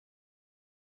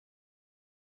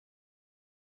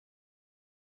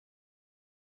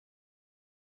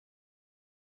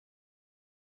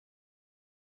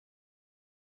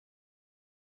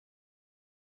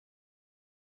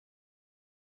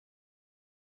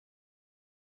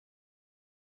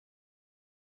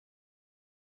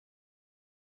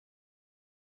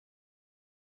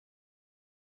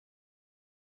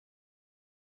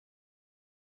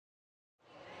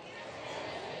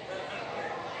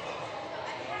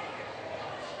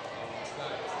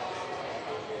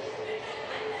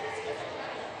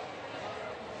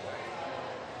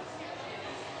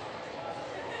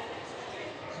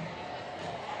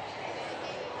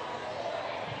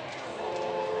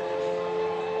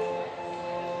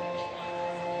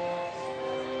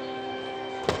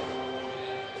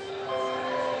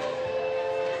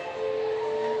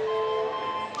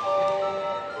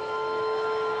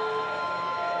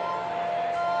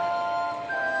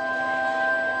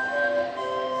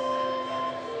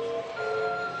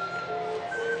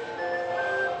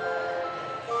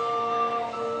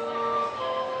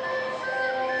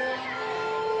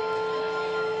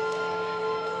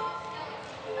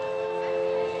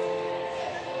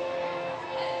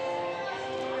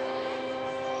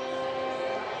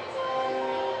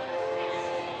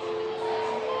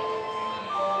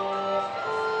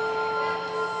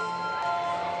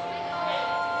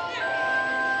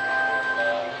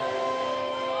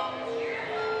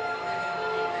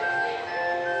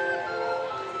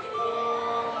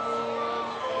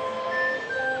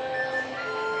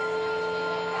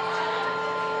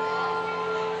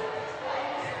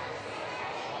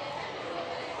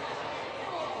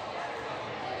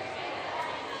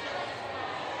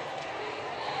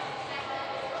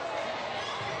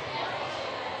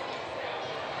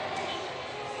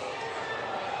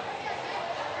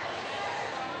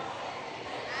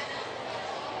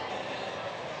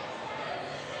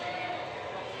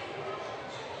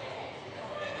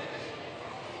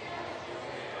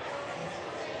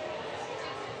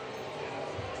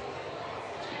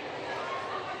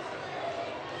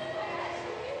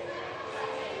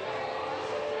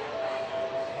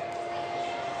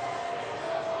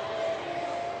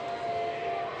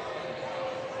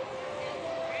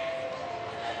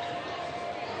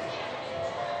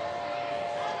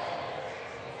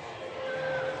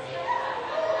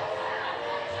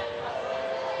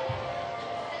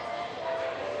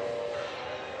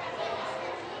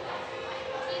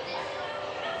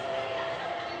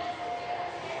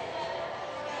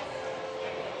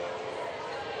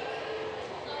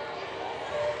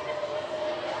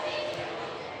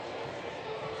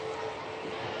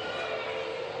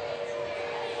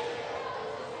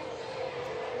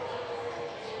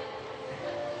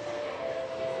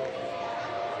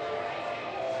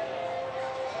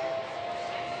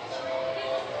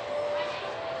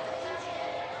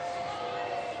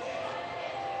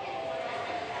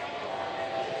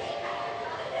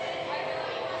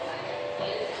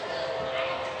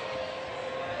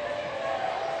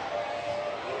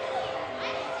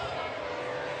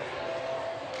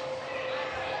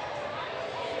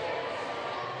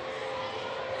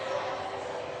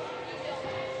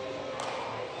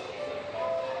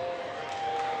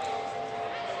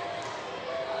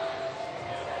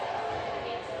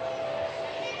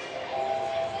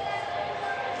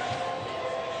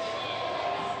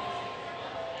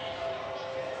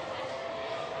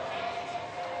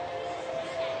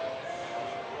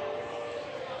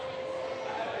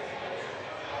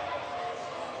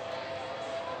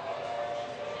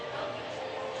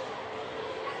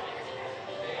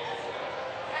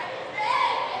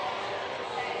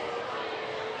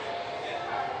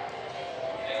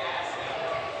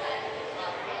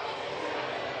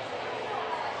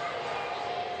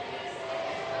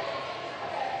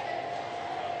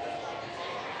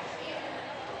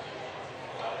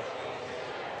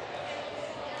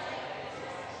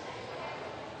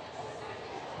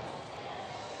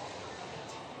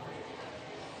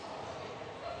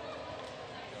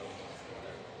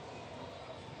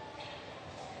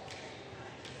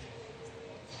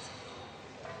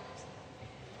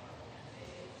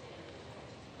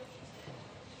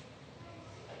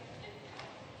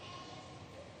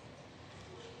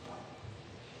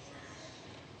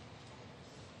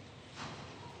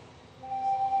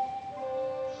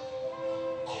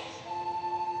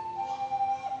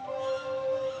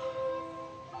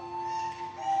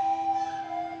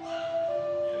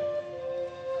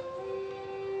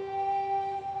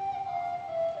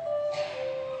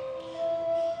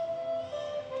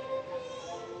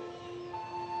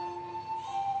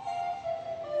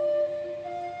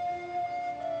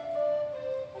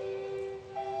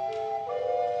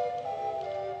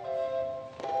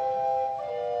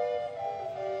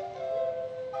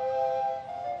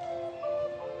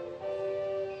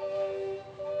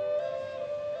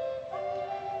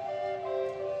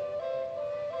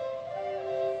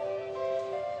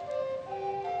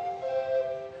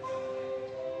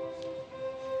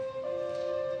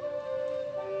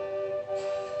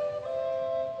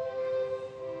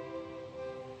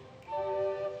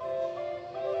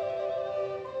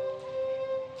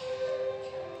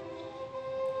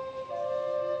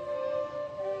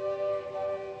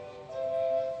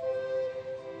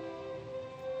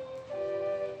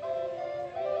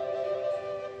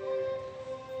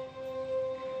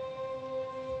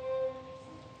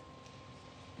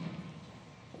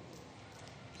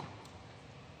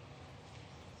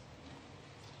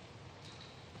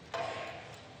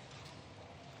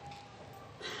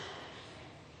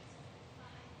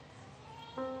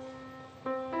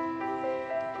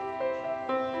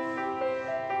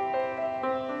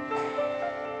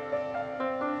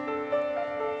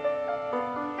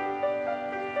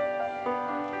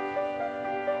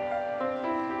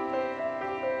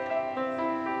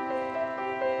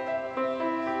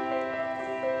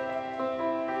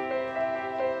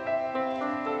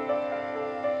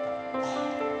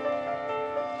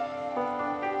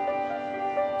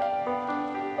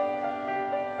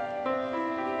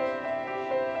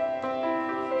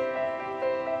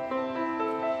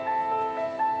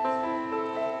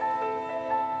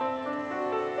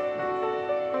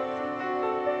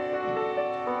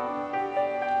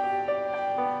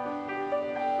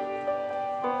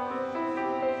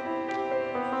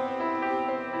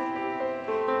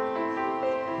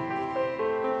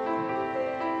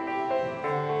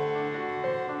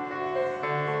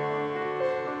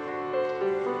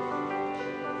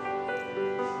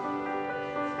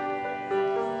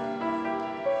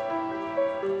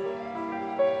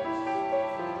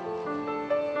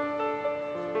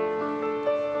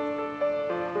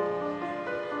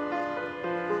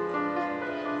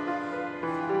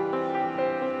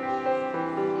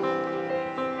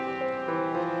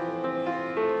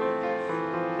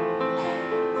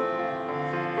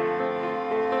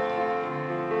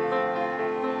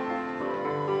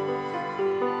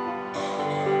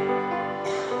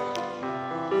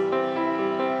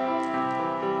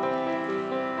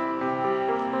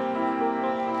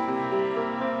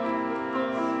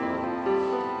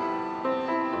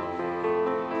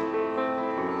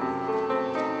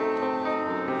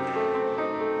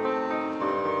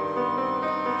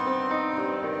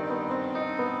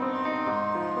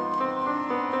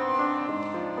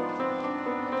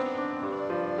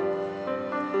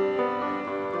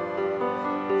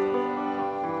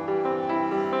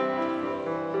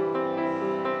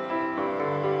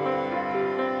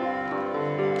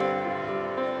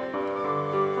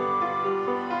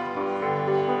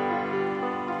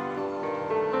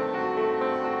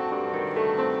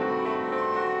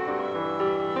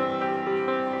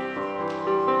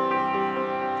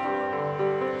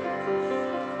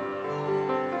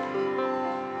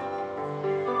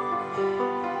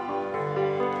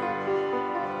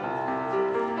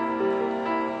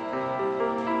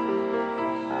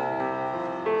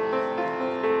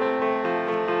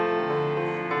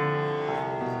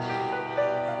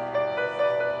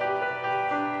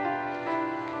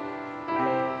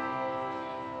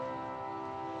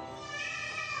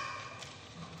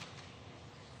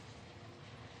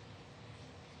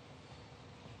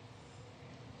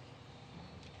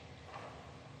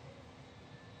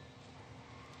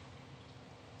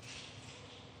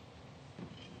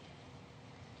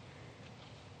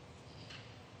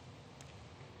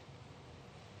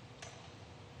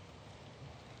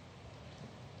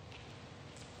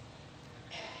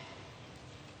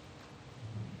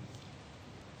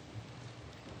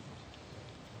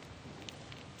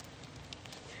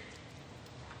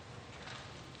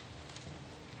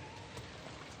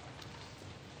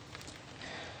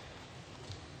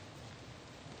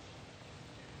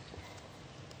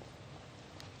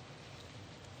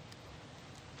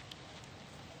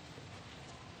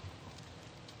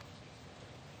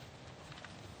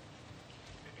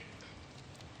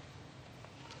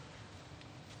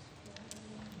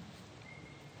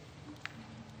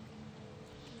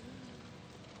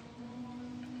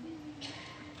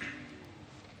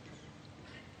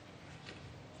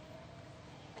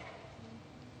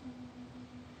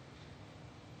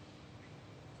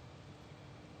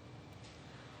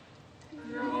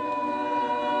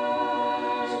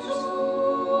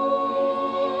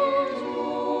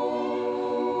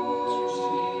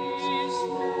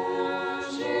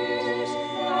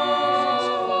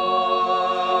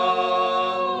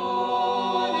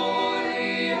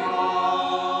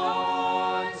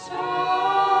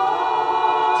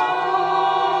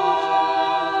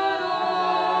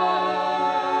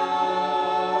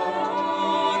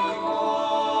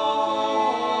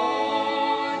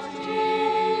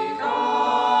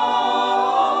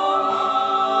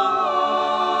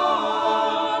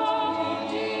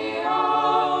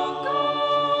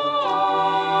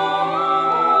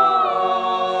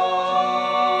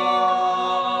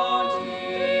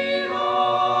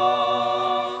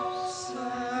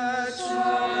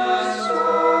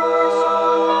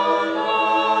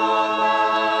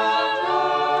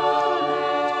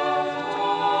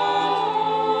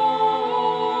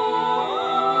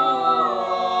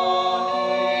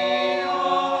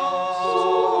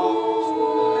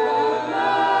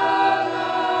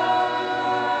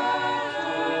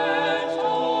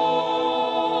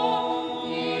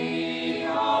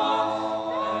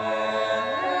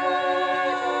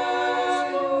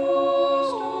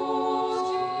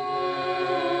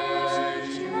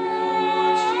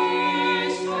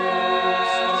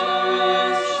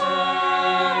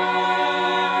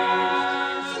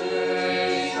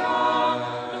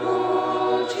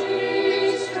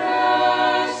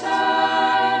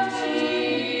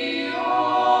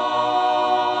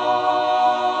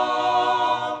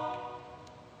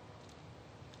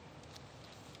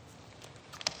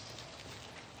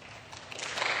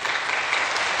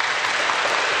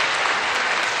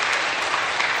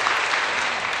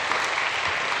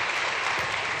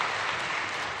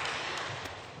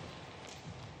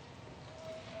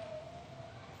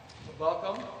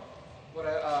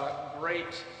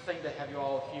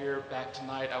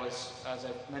tonight. As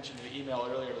I mentioned in the email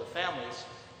earlier to the families,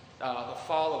 the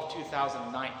fall of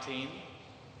 2019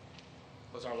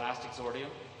 was our last Exordium,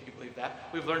 if you can believe that.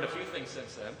 We've learned a few things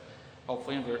since then,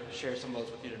 hopefully, and we'll share some of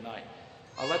those with you tonight.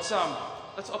 Let's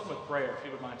open with prayer, if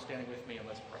you would mind standing with me, and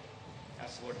let's pray.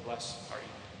 Ask the Lord to bless our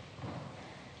evening.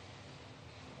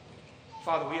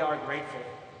 Father, we are grateful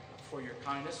for your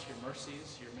kindness, your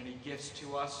mercies, your many gifts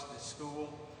to us, this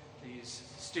school, these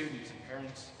students and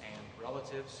parents and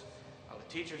relatives,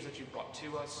 the teachers that you've brought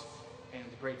to us, and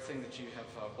the great thing that you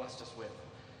have blessed us with.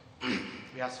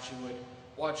 We ask that you would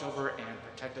watch over and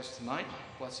protect us tonight.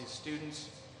 Bless these students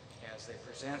as they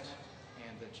present,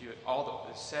 and that all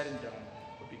that is said and done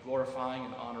would be glorifying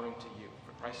and honoring to you.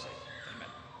 For Christ's sake, amen.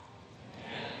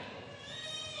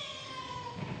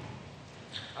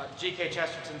 G.K.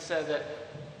 Chesterton said that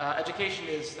education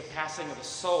is the passing of the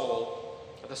soul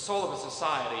of a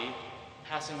society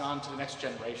passing on to the next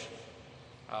generation.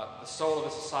 The soul of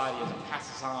a society as it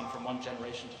passes on from one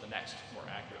generation to the next, more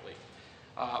accurately.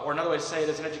 Or another way to say it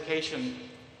is an education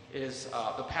is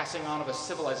the passing on of a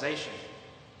civilization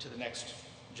to the next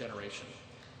generation.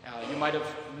 You might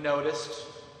have noticed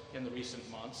in the recent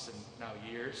months and now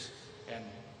years, and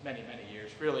many, many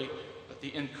years really, that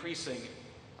the increasing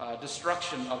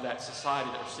destruction of that society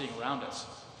that we're seeing around us.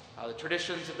 The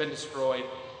traditions have been destroyed,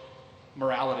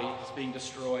 morality is being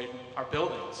destroyed, our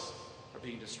buildings are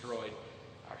being destroyed,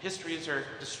 our histories are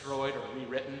destroyed or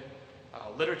rewritten,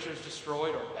 literature is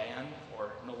destroyed or banned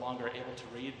or no longer able to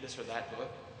read this or that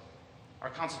book, our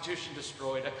Constitution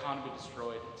destroyed, economy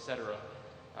destroyed, etc.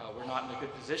 We're not in a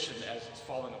good position as it's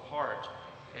falling apart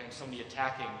and somebody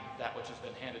attacking that which has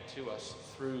been handed to us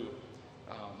through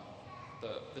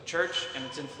the church and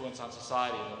its influence on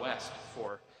society in the West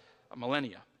for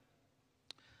millennia.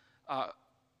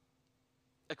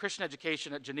 A Christian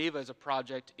education at Geneva is a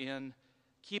project in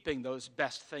keeping those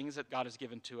best things that God has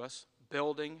given to us,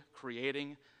 building,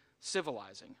 creating,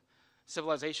 civilizing.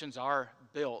 Civilizations are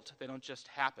built, they don't just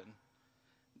happen.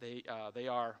 They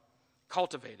are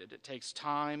cultivated. It takes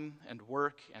time and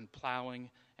work and plowing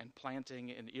and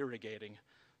planting and irrigating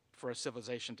for a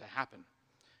civilization to happen.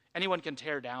 Anyone can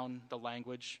tear down the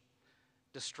language,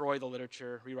 destroy the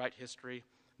literature, rewrite history,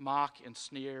 mock and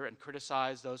sneer and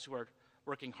criticize those who are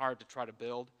working hard to try to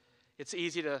build. It's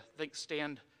easy to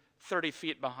stand 30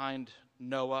 feet behind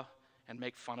Noah and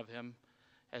make fun of him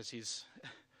as he's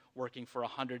working for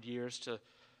 100 years to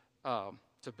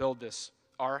build this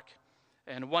ark.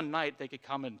 And one night they could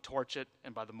come and torch it,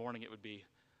 and by the morning it would be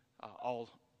all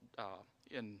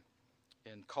in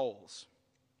coals.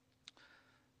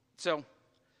 So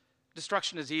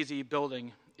destruction is easy,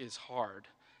 building is hard.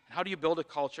 And how do you build a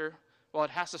culture? Well, it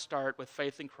has to start with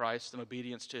faith in Christ and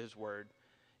obedience to his word.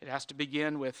 It has to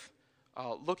begin with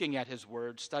looking at his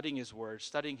word, studying his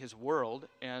world,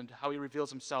 and how he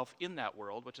reveals himself in that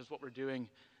world, which is what we're doing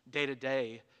day to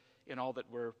day in all that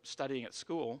we're studying at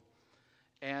school.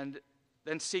 And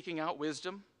then seeking out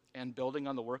wisdom and building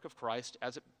on the work of Christ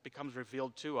as it becomes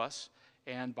revealed to us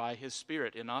and by his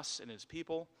Spirit in us, in his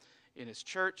people, in his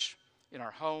church, in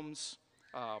our homes,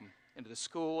 into the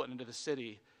school, and into the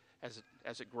city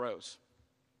as it grows.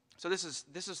 So this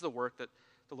is the work that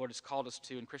the Lord has called us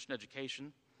to in Christian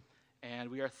education, and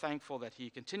we are thankful that he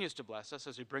continues to bless us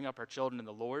as we bring up our children in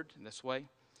the Lord in this way.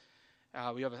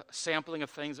 We have a sampling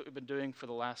of things that we've been doing for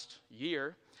the last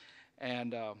year,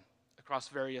 and across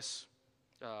various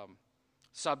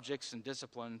subjects and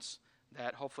disciplines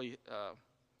that hopefully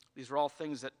these are all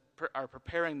things that are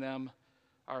preparing them,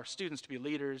 our students, to be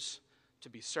leaders, to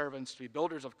be servants, to be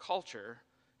builders of culture,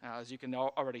 as you can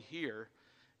already hear,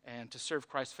 and to serve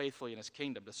Christ faithfully in his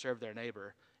kingdom, to serve their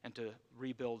neighbor, and to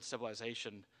rebuild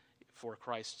civilization for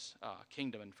Christ's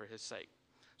kingdom and for his sake.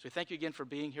 So we thank you again for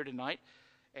being here tonight,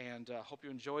 and hope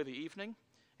you enjoy the evening,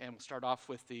 and we'll start off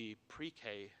with the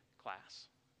pre-K class.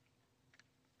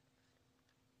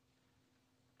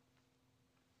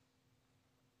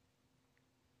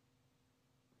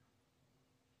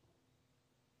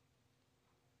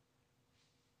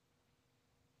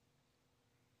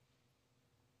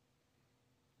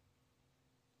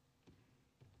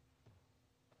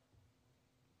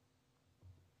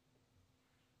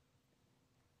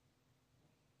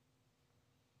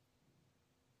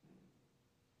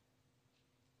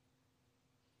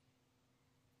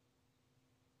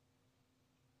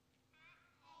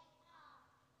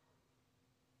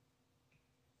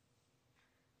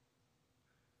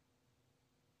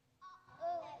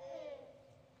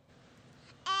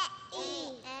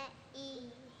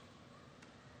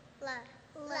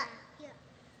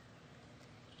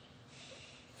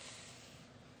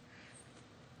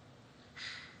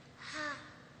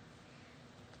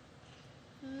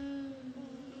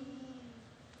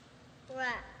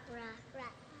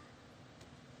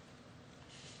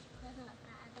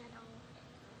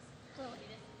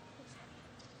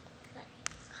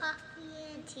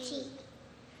 tea.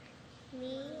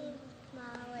 Me,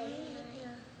 Molly,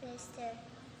 sister,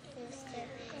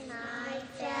 and I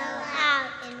fell out.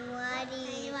 And what do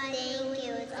you think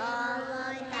it was all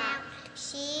about?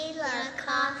 She loved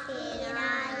coffee and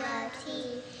I loved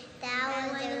tea.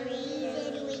 That was the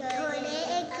reason we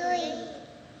couldn't agree.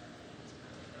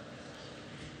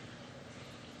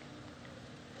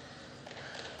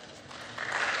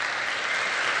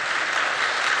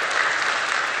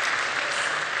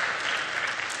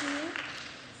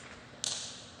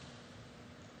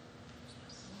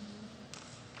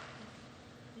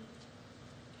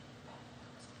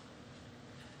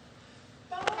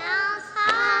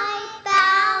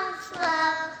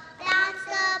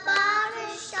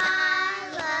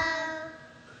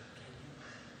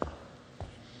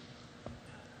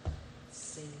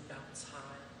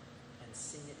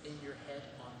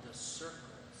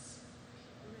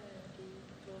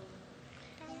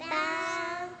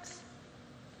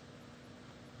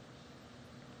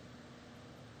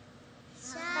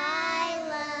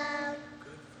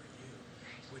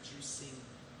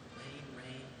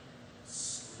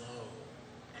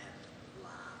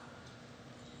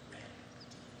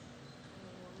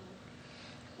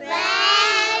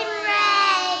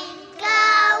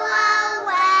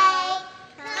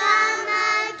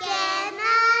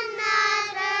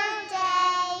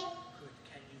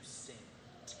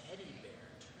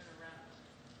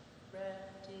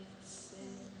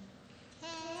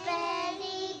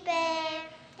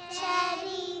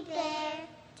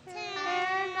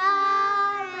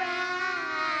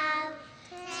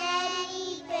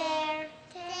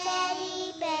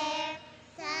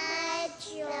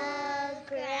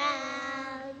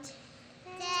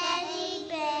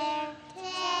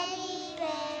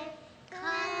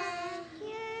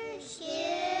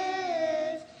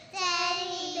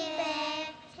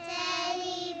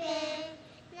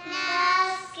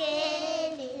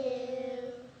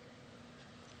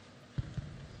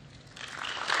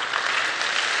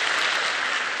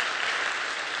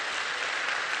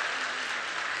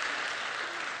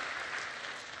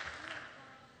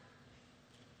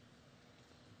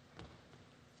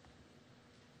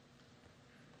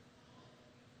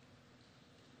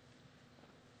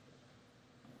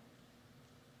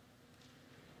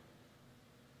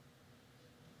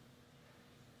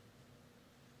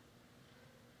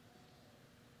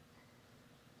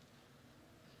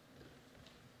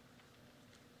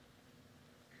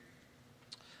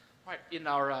 All right, in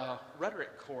our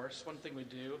rhetoric course, one thing we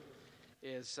do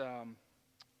is an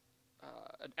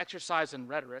exercise in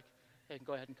rhetoric. You can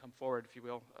go ahead and come forward, if you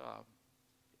will,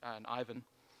 and Ivan.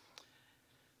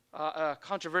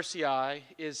 Controversiae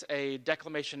is a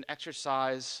declamation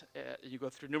exercise. You go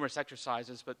through numerous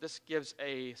exercises, but this gives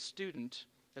a student,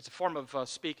 it's a form of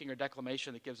speaking or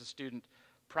declamation that gives a student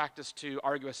practice to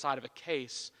argue a side of a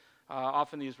case.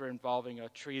 Often these were involving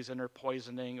treason or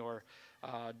poisoning or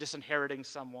disinheriting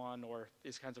someone, or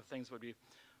these kinds of things would be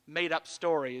made-up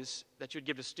stories that you'd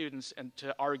give to students and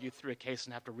to argue through a case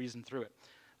and have to reason through it.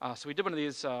 So we did one of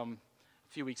these a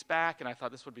few weeks back, and I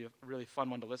thought this would be a really fun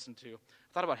one to listen to.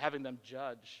 I thought about having them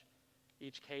judge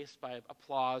each case by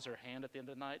applause or hand at the end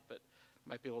of the night, but it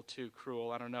might be a little too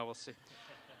cruel. I don't know. We'll see.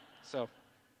 So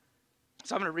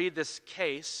I'm going to read this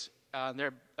case, and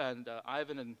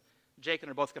Ivan and Jacob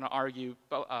are both going to argue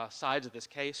sides of this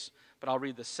case, but I'll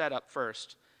read the setup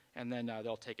first, and then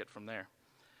they'll take it from there.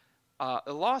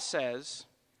 The law says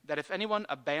that if anyone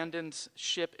abandons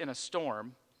ship in a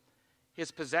storm,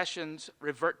 his possessions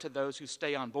revert to those who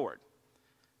stay on board.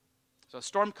 So a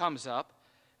storm comes up,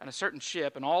 and a certain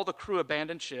ship, and all the crew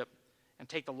abandon ship and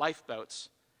take the lifeboats,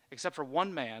 except for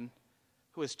one man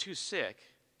who is too sick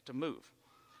to move.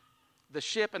 The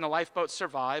ship and the lifeboats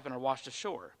survive and are washed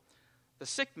ashore. The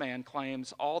sick man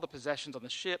claims all the possessions on the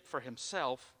ship for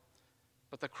himself,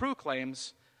 but the crew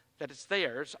claims that it's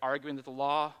theirs, arguing that the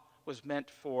law was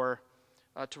meant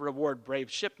to reward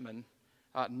brave shipmen,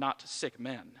 not sick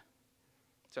men.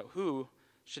 So who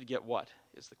should get what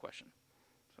is the question.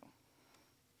 So.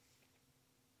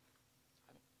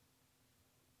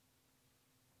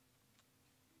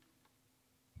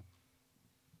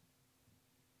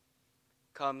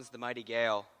 Comes the mighty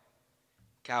gale.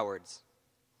 Cowards,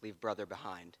 leave brother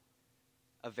behind.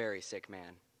 A very sick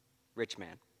man, rich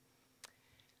man.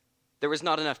 There was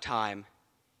not enough time.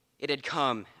 It had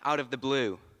come out of the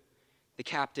blue. The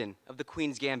captain of the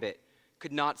Queen's Gambit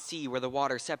could not see where the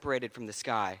water separated from the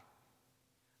sky.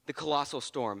 The colossal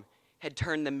storm had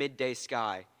turned the midday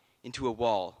sky into a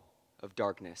wall of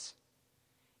darkness,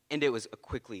 and it was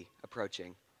quickly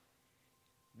approaching.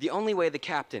 The only way the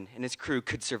captain and his crew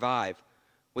could survive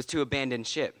was to abandon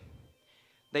ship.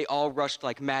 They all rushed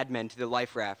like madmen to the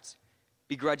life rafts,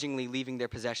 begrudgingly leaving their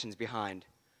possessions behind,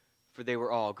 for they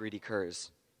were all greedy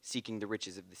curs, seeking the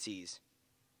riches of the seas.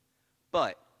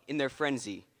 But, in their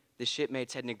frenzy, the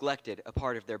shipmates had neglected a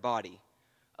part of their body,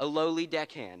 a lowly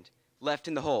deckhand left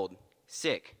in the hold,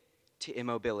 sick to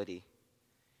immobility.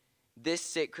 This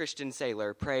sick Christian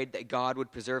sailor prayed that God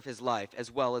would preserve his life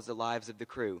as well as the lives of the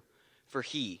crew, for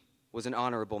he was an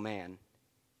honorable man.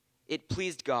 It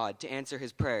pleased God to answer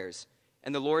his prayers,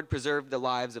 and the Lord preserved the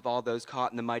lives of all those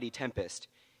caught in the mighty tempest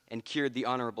and cured the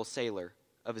honorable sailor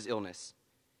of his illness.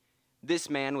 This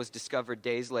man was discovered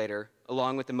days later,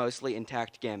 along with the mostly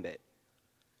intact gambit.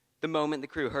 The moment the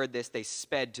crew heard this, they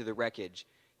sped to the wreckage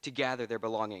to gather their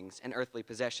belongings and earthly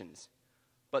possessions.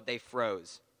 But they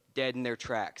froze, dead in their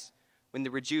tracks, when the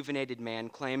rejuvenated man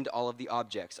claimed all of the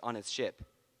objects on his ship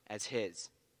as his.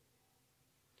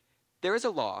 There is a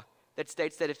law that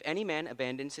states that if any man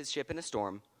abandons his ship in a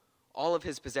storm, all of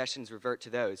his possessions revert to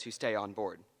those who stay on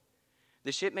board.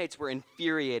 The shipmates were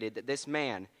infuriated that this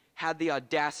man had the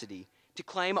audacity to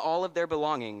claim all of their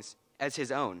belongings as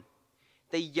his own.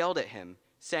 They yelled at him,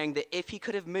 saying that if he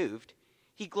could have moved,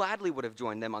 he gladly would have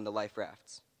joined them on the life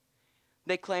rafts.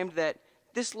 They claimed that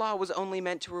this law was only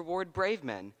meant to reward brave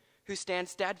men who stand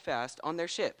steadfast on their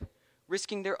ship,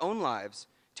 risking their own lives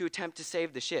to attempt to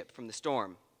save the ship from the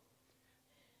storm.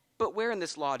 But where in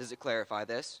this law does it clarify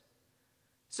this?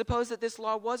 Suppose that this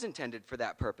law was intended for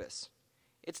that purpose.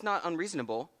 It's not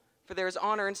unreasonable, for there is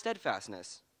honor in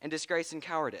steadfastness, and disgrace in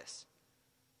cowardice.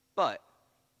 But,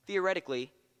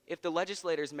 theoretically, if the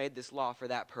legislators made this law for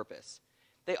that purpose,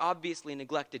 they obviously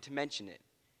neglected to mention it,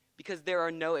 because there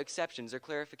are no exceptions or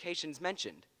clarifications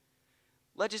mentioned.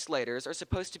 Legislators are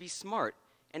supposed to be smart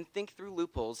and think through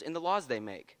loopholes in the laws they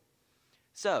make.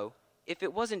 So, if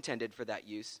it was intended for that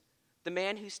use, the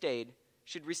man who stayed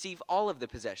should receive all of the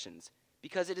possessions,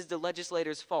 because it is the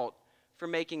legislator's fault for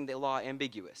making the law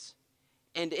ambiguous.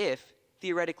 And if,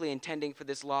 theoretically intending for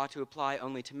this law to apply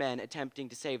only to men attempting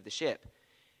to save the ship,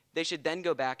 they should then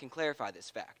go back and clarify this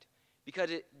fact,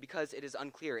 because it is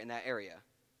unclear in that area.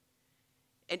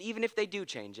 And even if they do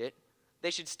change it,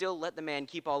 they should still let the man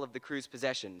keep all of the crew's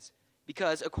possessions,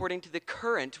 because according to the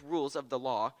current rules of the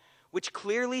law, which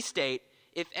clearly state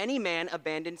if any man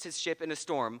abandons his ship in a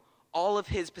storm, all of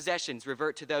his possessions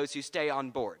revert to those who stay on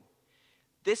board.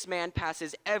 This man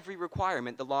passes every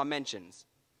requirement the law mentions.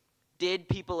 Did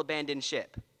people abandon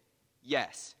ship?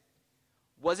 Yes.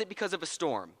 Was it because of a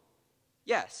storm?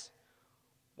 Yes.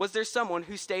 Was there someone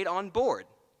who stayed on board?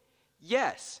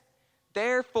 Yes.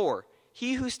 Therefore,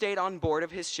 he who stayed on board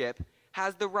of his ship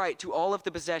has the right to all of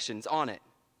the possessions on it.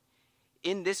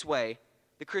 In this way,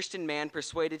 the Christian man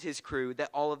persuaded his crew that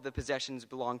all of the possessions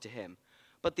belonged to him,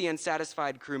 but the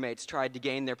unsatisfied crewmates tried to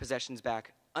gain their possessions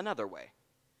back another way.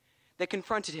 They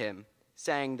confronted him,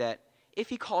 saying that if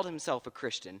he called himself a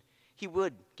Christian, he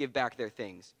would give back their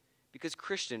things, because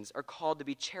Christians are called to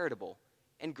be charitable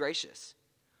and gracious.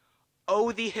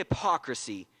 Oh, the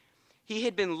hypocrisy! He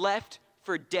had been left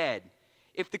for dead.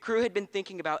 If the crew had been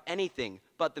thinking about anything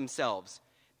but themselves,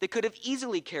 they could have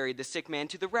easily carried the sick man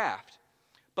to the raft,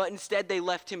 but instead they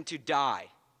left him to die.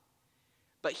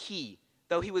 But he,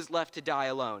 though he was left to die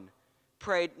alone,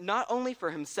 prayed not only for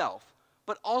himself,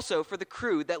 but also for the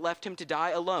crew that left him to die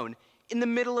alone in the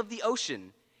middle of the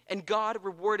ocean, and God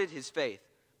rewarded his faith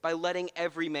by letting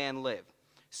every man live.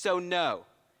 So no,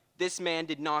 this man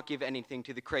did not give anything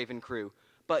to the craven crew,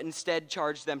 but instead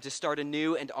charged them to start a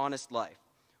new and honest life,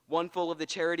 one full of the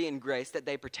charity and grace that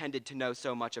they pretended to know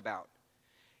so much about.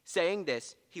 Saying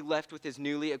this, he left with his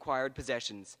newly acquired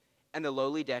possessions, and the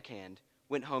lowly deckhand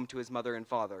went home to his mother and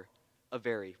father, a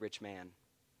very rich man.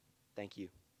 Thank you.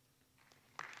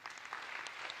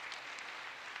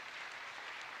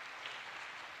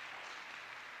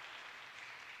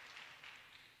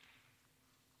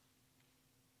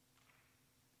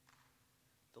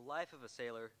 The life of a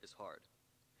sailor is hard.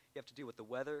 You have to deal with the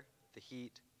weather, the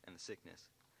heat, and the sickness,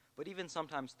 but even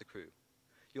sometimes the crew.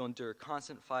 You'll endure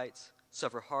constant fights,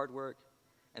 suffer hard work,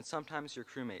 and sometimes your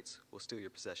crewmates will steal your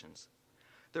possessions.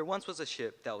 There once was a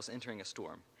ship that was entering a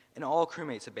storm, and all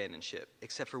crewmates abandoned ship,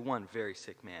 except for one very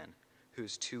sick man who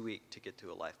was too weak to get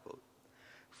to a lifeboat.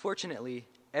 Fortunately,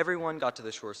 everyone got to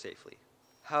the shore safely.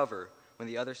 However, when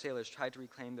the other sailors tried to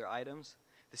reclaim their items,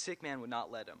 the sick man would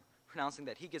not let them, pronouncing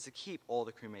that he gets to keep all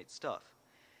the crewmates' stuff.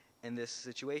 In this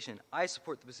situation, I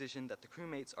support the position that the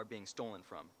crewmates are being stolen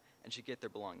from and should get their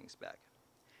belongings back.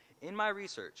 In my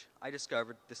research, I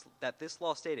discovered that this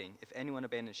law stating if anyone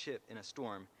abandons ship in a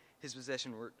storm, his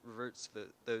possession reverts to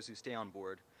those who stay on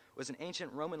board, was an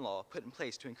ancient Roman law put in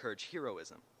place to encourage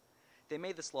heroism. They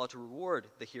made this law to reward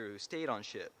the hero who stayed on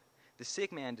ship. The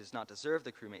sick man does not deserve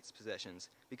the crewmate's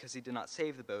possessions because he did not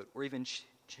save the boat or even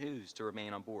choose to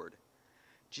remain on board.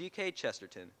 G.K.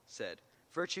 Chesterton said,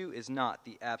 "Virtue is not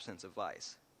the absence of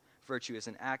vice. Virtue is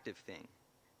an active thing.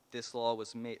 This law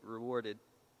was made to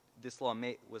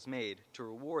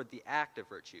reward the act of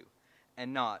virtue,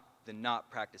 and not the not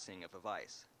practicing of a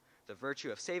vice, the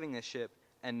virtue of saving the ship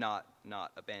and not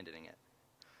abandoning it."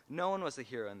 No one was the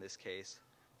hero in this case.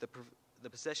 The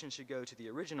possession should go to the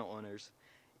original owners.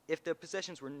 If the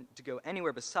possessions were to go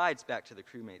anywhere besides back to the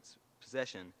crewmate's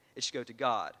possession, it should go to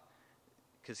God,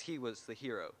 because he was the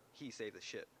hero. He saved the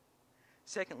ship.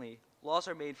 Secondly, laws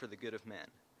are made for the good of men.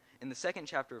 In the 2nd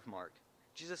chapter of Mark,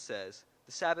 Jesus says,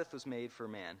 "The Sabbath was made for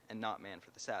man, and not man for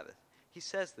the Sabbath." He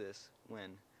says this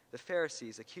when the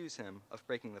Pharisees accuse him of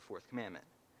breaking the 4th commandment.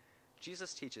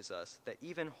 Jesus teaches us that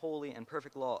even holy and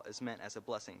perfect law is meant as a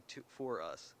blessing for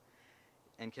us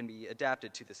and can be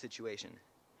adapted to the situation.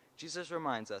 Jesus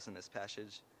reminds us in this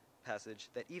passage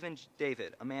that even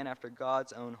David, a man after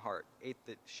God's own heart, ate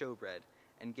the showbread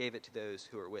and gave it to those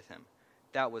who were with him.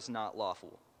 That was not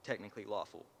lawful, technically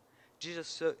lawful.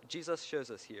 Jesus shows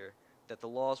us here that the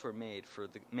laws were made for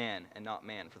the man and not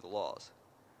man for the laws.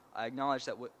 I acknowledge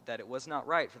that it was not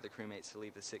right for the crewmates to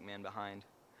leave the sick man behind,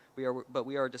 but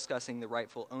we are discussing the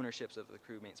rightful ownerships of the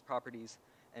crewmates' properties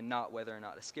and not whether or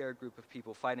not a scared group of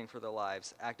people fighting for their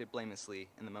lives acted blamelessly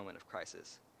in the moment of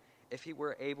crisis. If he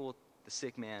were able, the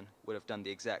sick man would have done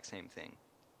the exact same thing.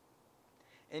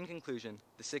 In conclusion,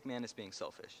 the sick man is being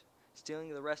selfish. Stealing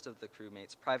the rest of the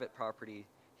crewmate's private property,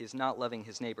 he is not loving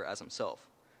his neighbor as himself,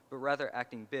 but rather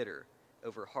acting bitter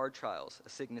over hard trials, a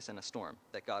sickness and a storm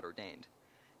that God ordained.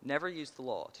 Never use the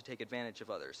law to take advantage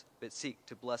of others, but seek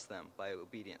to bless them by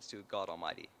obedience to God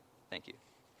Almighty. Thank you.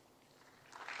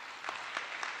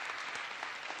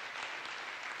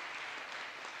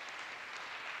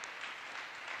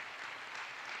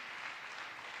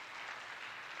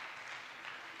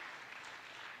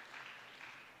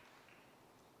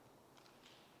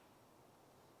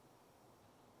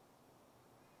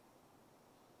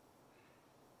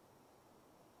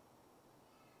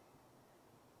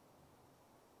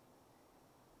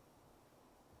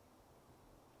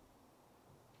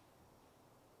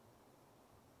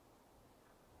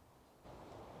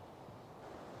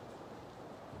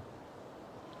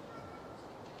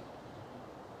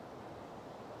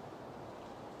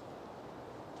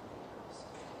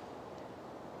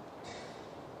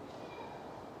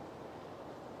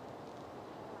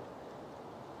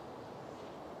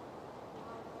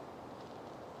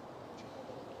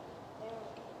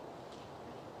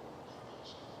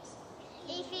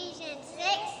 Ephesians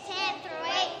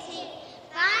 6:10-18.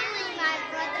 Finally, my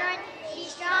brethren, be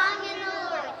strong in the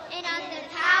Lord and of the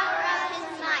power of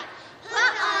his might.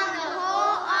 Put on the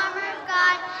whole armor of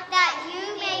God, that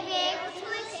you may be able to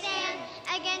withstand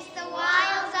against the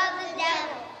wiles of the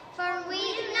devil. For we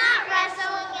do not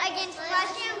wrestle against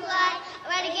flesh and blood,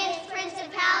 but against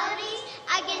principalities,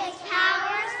 against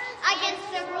powers,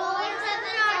 against the rulers of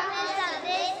the darkness of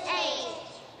this age,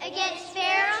 against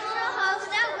spiritual hosts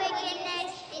of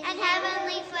wickedness in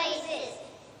heavenly places.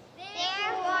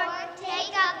 Therefore,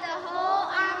 take up the whole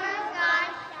armor of God,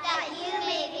 that you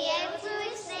may be able to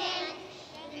withstand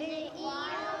in the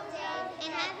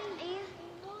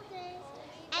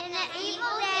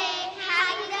evil day,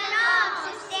 having done all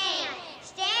to stand.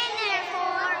 Stand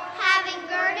therefore, having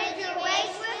girded your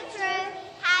waist with truth,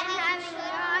 having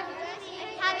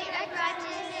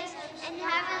righteousness, and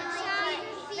having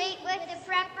feet with the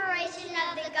preparation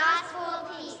of the gospel of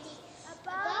peace.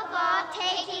 Above all,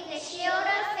 taking the shield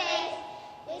of faith,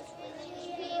 which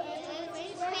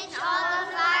quench all the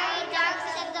fiery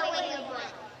darts of the wicked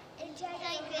one, and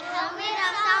take the helmet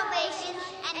of salvation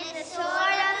and the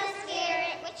sword of the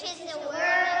Spirit, which is the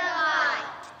word of God.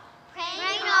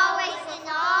 Praying always in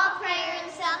all prayer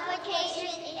and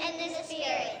supplication in the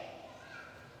Spirit.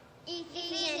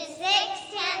 Ephesians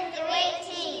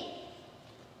 6:10-18.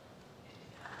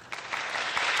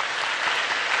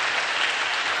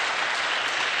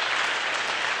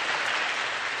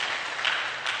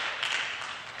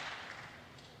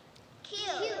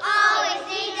 Always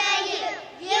need that you.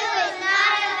 You is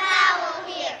not a vowel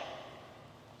here.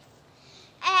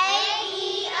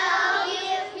 A-E-O-U.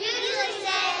 Usually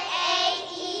say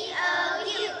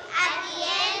A-E-O-U at the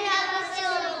end of a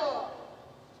syllable.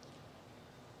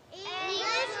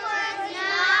 English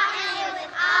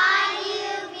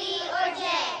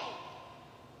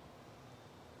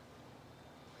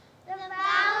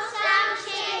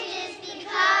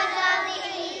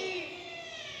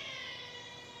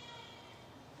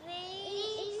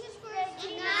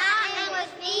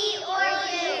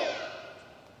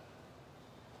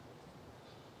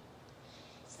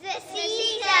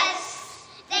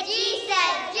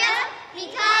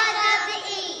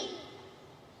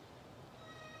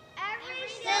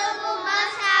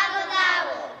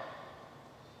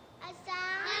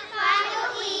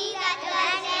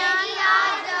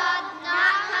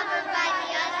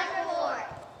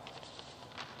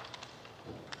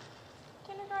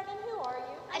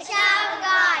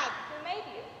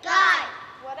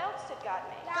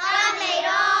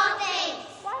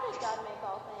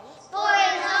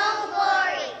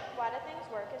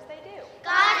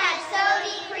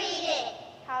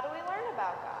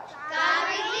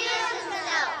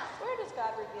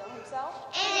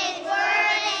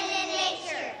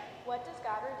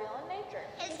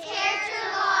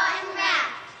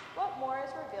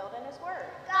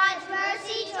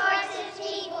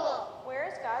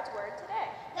God's word today?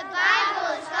 The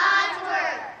Bible is God's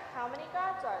word. How many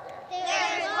gods are there?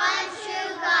 There is one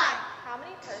true God. How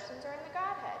many persons are in the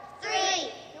Godhead?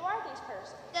 3. Who are these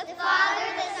persons? The Father,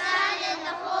 the Son, and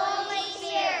the Holy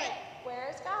Spirit. Where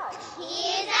is God?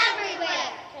 He is everywhere.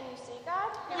 Can you see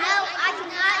God? No, I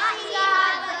cannot see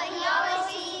God, but he always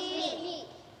sees me.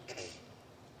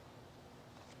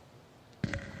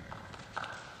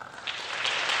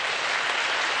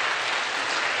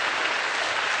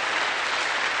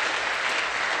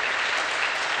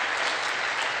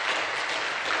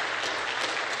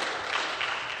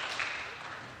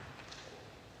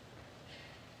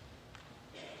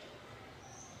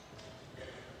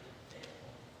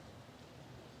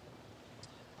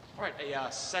 All right,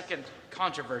 a second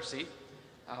controversy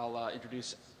I'll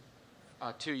introduce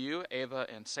to you. Ava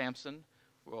and Samson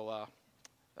will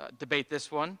debate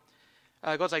this one.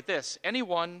 It goes like this.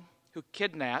 Anyone who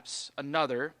kidnaps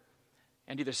another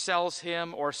and either sells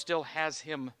him or still has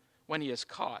him when he is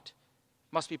caught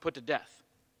must be put to death.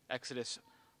 Exodus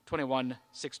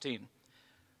 21:16.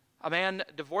 A man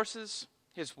divorces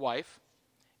his wife,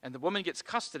 and the woman gets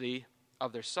custody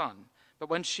of their son. But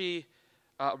when she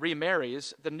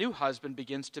remarries, the new husband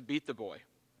begins to beat the boy.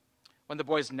 When the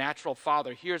boy's natural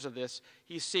father hears of this,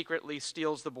 he secretly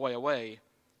steals the boy away,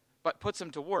 but puts him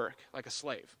to work like a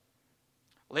slave.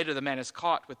 Later, the man is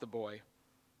caught with the boy.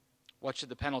 What should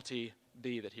the penalty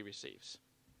be that he receives?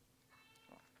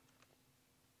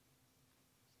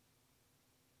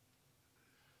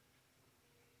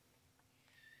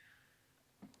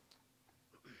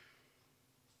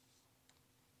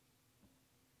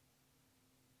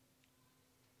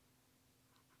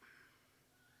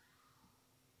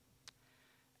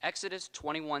 Exodus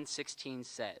 21:16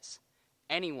 says,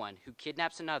 anyone who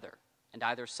kidnaps another and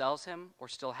either sells him or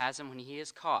still has him when he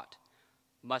is caught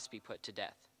must be put to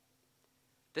death.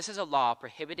 This is a law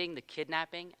prohibiting the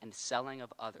kidnapping and selling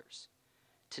of others.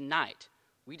 Tonight,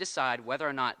 we decide whether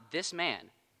or not this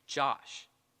man, Josh,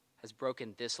 has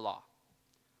broken this law.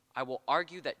 I will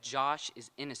argue that Josh is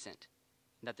innocent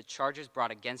and that the charges brought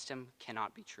against him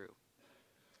cannot be true.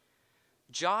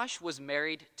 Josh was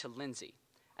married to Lindsay,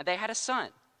 and they had a son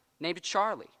named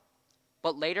Charlie.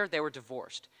 But later they were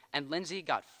divorced, and Lindsay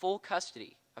got full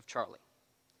custody of Charlie.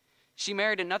 She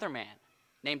married another man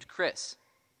named Chris,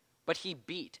 but he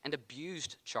beat and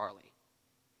abused Charlie.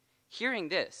 Hearing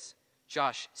this,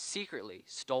 Josh secretly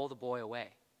stole the boy away.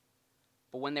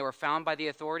 But when they were found by the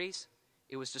authorities,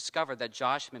 it was discovered that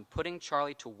Josh had been putting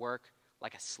Charlie to work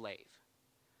like a slave.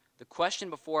 The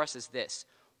question before us is this: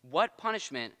 what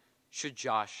punishment should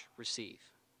Josh receive?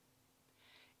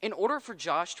 In order for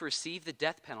Josh to receive the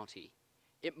death penalty,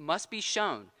 it must be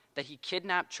shown that he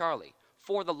kidnapped Charlie,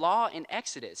 for the law in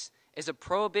Exodus is a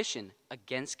prohibition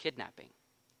against kidnapping.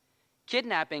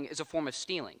 Kidnapping is a form of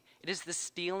stealing. It is the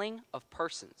stealing of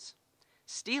persons.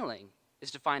 Stealing is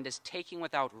defined as taking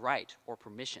without right or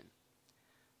permission.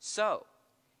 So,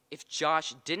 if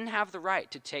Josh didn't have the right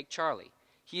to take Charlie,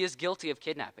 he is guilty of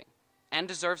kidnapping and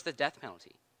deserves the death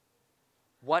penalty.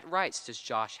 What rights does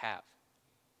Josh have?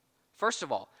 First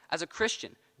of all, as a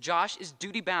Christian, Josh is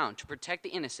duty-bound to protect the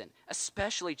innocent,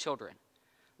 especially children.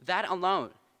 That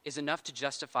alone is enough to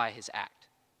justify his act.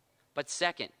 But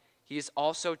second, he is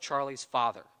also Charlie's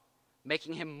father,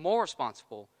 making him more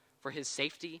responsible for his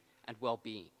safety and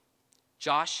well-being.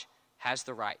 Josh has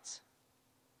the rights.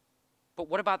 But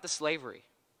what about the slavery?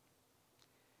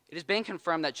 It has been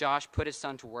confirmed that Josh put his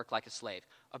son to work like a slave,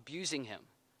 abusing him,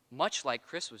 much like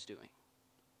Chris was doing.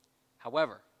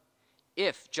 However,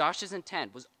 if Josh's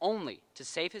intent was only to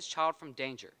save his child from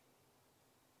danger,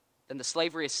 then the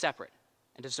slavery is separate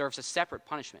and deserves a separate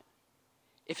punishment.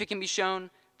 If it can be shown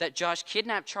that Josh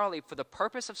kidnapped Charlie for the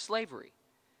purpose of slavery,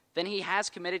 then he has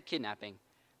committed kidnapping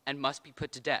and must be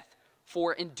put to death.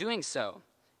 For in doing so,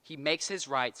 he makes his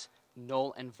rights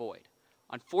null and void.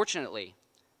 Unfortunately,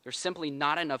 there's simply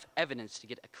not enough evidence to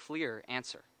get a clear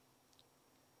answer.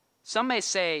 Some may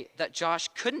say that Josh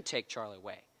couldn't take Charlie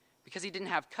away because he didn't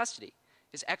have custody.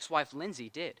 His ex-wife Lindsay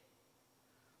did.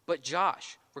 But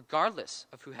Josh, regardless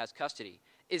of who has custody,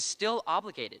 is still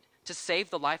obligated to save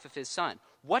the life of his son.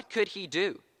 What could he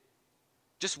do?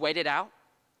 Just wait it out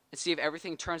and see if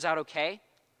everything turns out okay?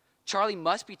 Charlie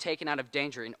must be taken out of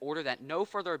danger in order that no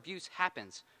further abuse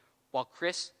happens while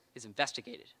Chris is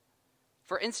investigated.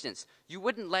 For instance, you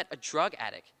wouldn't let a drug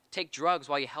addict take drugs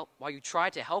while you try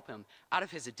to help him out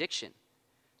of his addiction.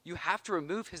 You have to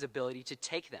remove his ability to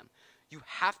take them. You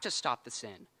have to stop the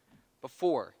sin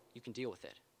before you can deal with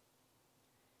it.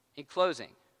 In closing,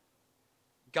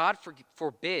 God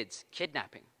forbids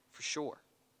kidnapping, for sure.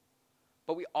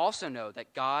 But we also know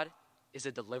that God is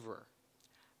a deliverer.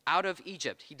 Out of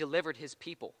Egypt he delivered his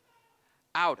people.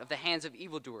 Out of the hands of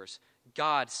evildoers,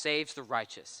 God saves the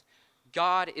righteous.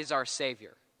 God is our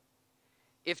Savior.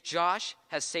 If Josh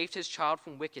has saved his child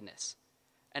from wickedness,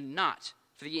 and not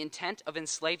for the intent of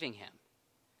enslaving him,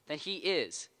 then he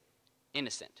is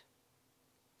innocent.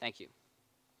 Thank you.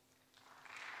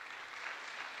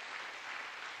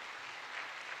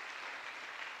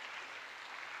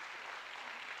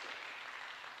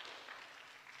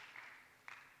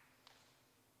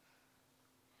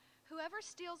 Whoever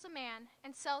steals a man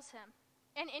and sells him,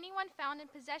 and anyone found in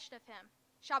possession of him,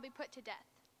 shall be put to death.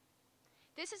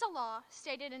 This is a law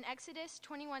stated in Exodus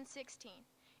 21:16,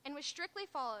 and was strictly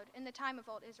followed in the time of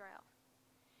old Israel.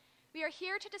 We are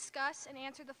here to discuss and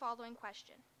answer the following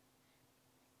question.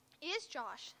 Is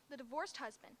Josh, the divorced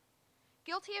husband,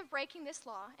 guilty of breaking this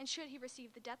law, and should he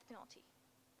receive the death penalty?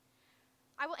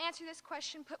 I will answer this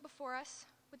question put before us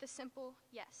with a simple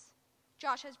yes.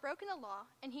 Josh has broken the law,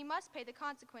 and he must pay the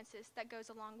consequences that goes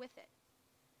along with it.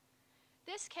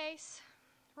 This case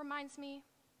reminds me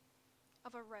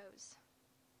of a rose,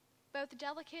 both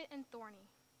delicate and thorny.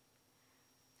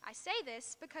 I say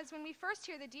this because when we first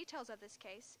hear the details of this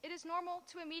case, it is normal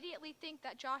to immediately think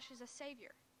that Josh is a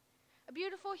savior, a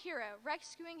beautiful hero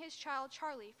rescuing his child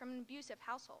Charlie from an abusive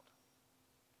household.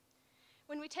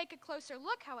 When we take a closer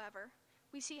look, however,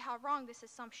 we see how wrong this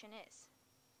assumption is.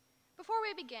 Before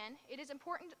we begin, it is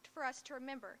important for us to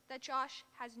remember that Josh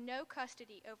has no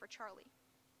custody over Charlie.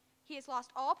 He has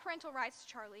lost all parental rights to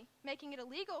Charlie, making it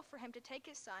illegal for him to take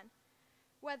his son,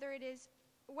 whether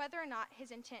or not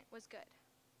his intent was good.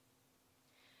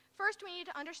 First, we need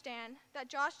to understand that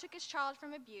Josh took his child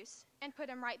from abuse and put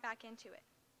him right back into it.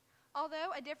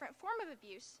 Although a different form of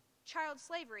abuse, child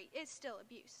slavery is still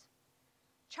abuse.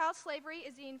 Child slavery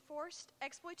is the enforced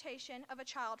exploitation of a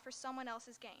child for someone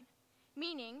else's gain,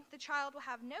 meaning the child will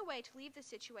have no way to leave the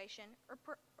situation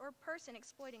or person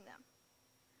exploiting them.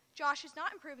 Josh is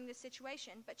not improving the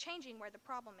situation, but changing where the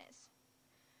problem is.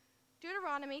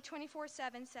 Deuteronomy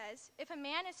 24:7 says, "If a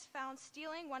man is found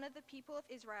stealing one of the people of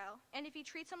Israel, and if he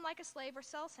treats him like a slave or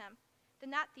sells him, then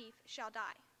that thief shall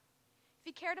die." If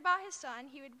he cared about his son,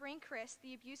 he would bring Chris,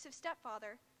 the abusive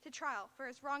stepfather, to trial for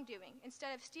his wrongdoing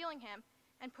instead of stealing him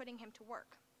and putting him to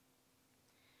work.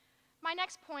 My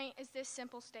next point is this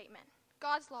simple statement.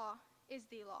 God's law is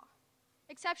the law.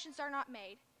 Exceptions are not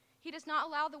made. He does not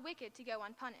allow the wicked to go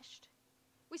unpunished.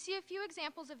 We see a few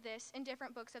examples of this in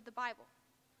different books of the Bible.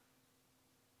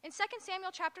 In 2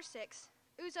 Samuel chapter 6,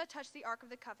 Uzzah touched the Ark of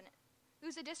the Covenant.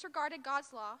 Uzzah disregarded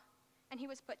God's law, and he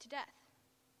was put to death.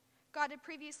 God had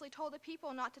previously told the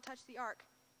people not to touch the ark,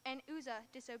 and Uzzah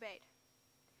disobeyed,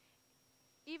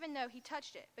 even though he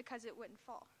touched it because it wouldn't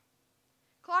fall.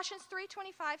 Colossians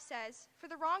 3:25 says, "For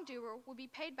the wrongdoer will be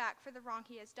paid back for the wrong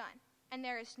he has done, and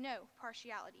there is no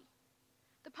partiality."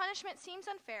 The punishment seems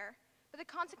unfair, but the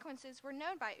consequences were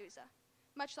known by Uzzah,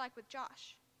 much like with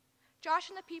Josh. Josh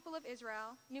and the people of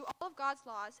Israel knew all of God's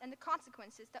laws and the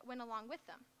consequences that went along with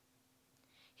them.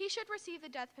 He should receive the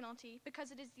death penalty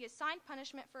because it is the assigned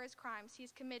punishment for his crimes he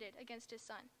has committed against his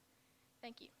son.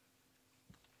 Thank you.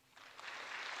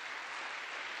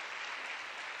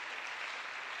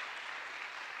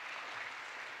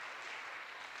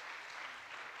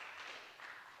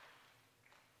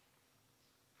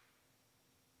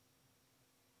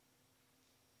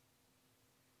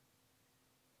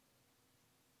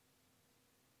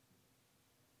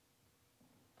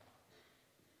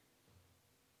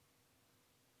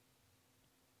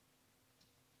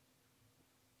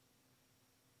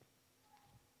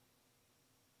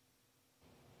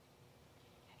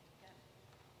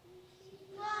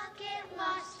 Pocket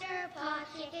lobster,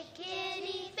 pocket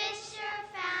kitty, fisher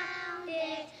found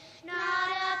it.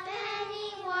 Not a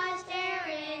penny was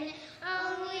therein,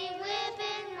 only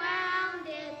whipping round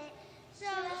it. So,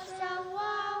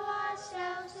 wah, wah,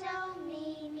 so,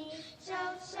 me, me. So,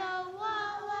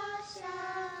 wah, wah,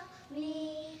 so,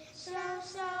 me. So,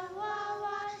 wah,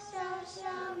 wah,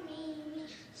 so, me,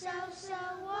 me. So,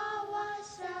 wah, wah,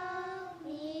 so,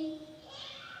 me.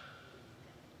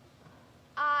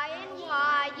 I and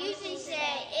Y usually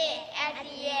say it at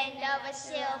the end of a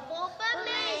syllable, but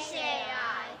may say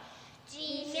I.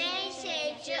 G may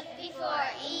say J before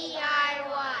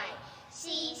E-I-Y.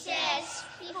 C says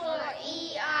before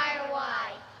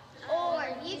E-I-Y.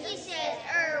 Or usually says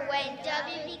when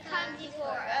W becomes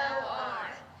before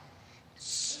O-R.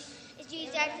 It's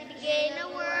used at the beginning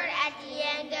of a word at the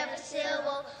end of a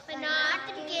syllable, but not at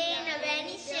the beginning of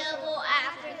any syllable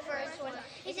after the first one,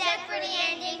 except for the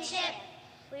ending chip.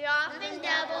 We often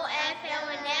double F, L,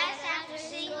 and S after a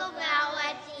single vowel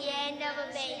at the end of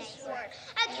a base word.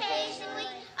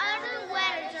 Occasionally, other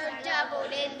letters are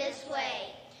doubled in this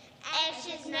way. S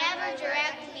is never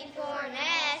directly before an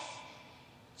S.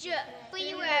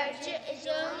 Free word is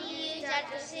only used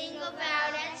after a single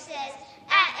vowel that says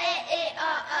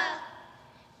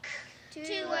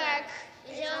Two word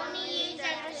is only used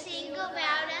after a single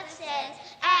vowel that says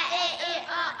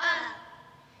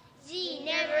Z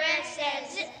never says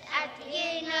Z at the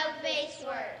beginning of a base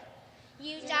word.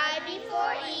 Use I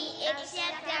before E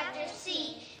except after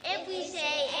C. If we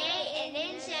say A and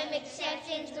in some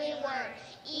exceptions we were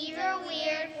either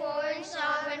weird, foreign,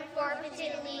 sovereign,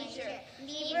 forfeited leisure,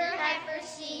 beaver, heifer,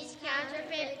 seeds,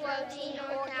 counterfeit protein,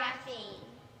 or caffeine.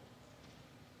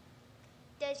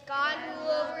 Does God rule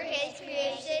over his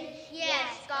creation?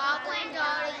 Yes, God planned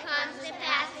all that comes to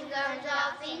pass and governs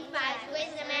all things by his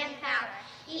wisdom and power.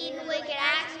 Even wicked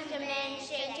actions of men and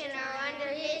Satan are under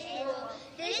his rule.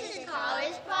 This is called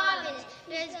his providence,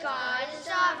 because God is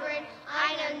sovereign.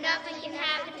 I know nothing can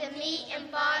happen to me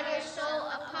and body or soul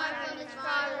apart from his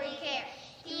fatherly care.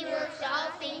 He works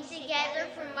all things together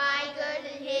for my good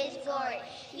and his glory.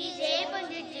 He's able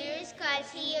to do this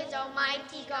because he is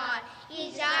Almighty God.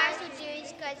 He desires to do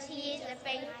this because he is a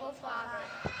faithful Father.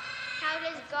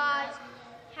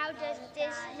 How does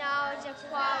this knowledge of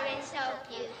providence help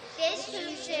you? This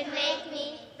truth should make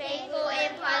me faithful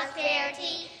in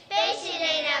prosperity, patient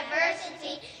in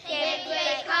adversity, give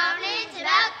great confidence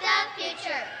about the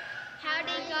future. How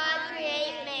did God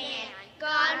create man?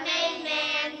 God made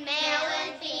man, male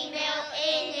and female,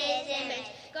 in his image.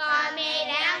 God made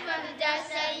Adam from the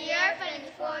dust of the earth and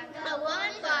formed a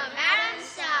woman from Adam's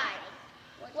side.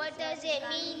 What does it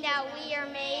mean that we are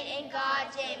made in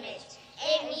God's image?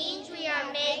 It means we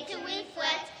are made to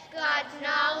reflect God's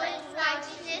knowledge,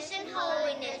 righteousness, and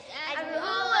holiness and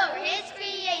rule over his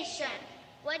creation.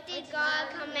 What did God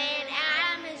command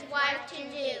Adam and his wife to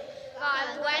do?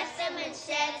 God blessed them and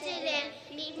said to them,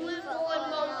 be fruitful and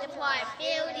multiply,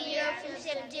 fill the earth and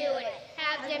subdue it.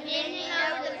 Have dominion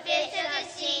over the fish of the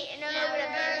sea and over the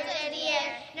birds of the air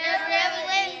and over every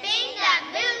living thing that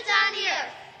moves on the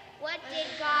earth. What did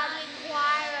God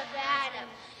require of Adam?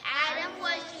 Adam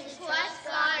was to trust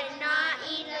God and not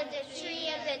eat of the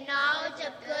tree of the knowledge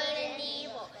of good and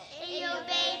evil. If he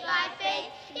obeyed by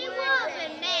faith, he would have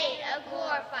been made a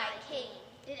glorified king.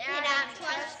 Did Adam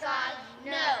trust God?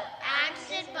 No. Adam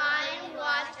stood by and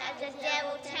watched as the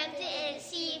devil tempted and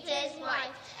deceived his wife.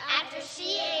 After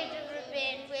she ate the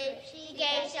forbidden fruit, he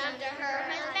gave some to her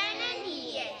husband and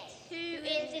he ate. Who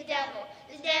is the devil?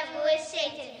 The devil is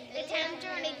Satan, the tempter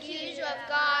and accuser of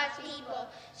God's people.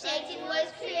 Satan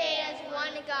was created as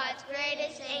one of God's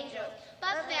greatest angels,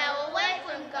 but fell away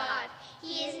from God.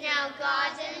 He is now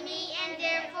God's enemy and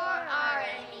therefore our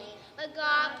enemy. But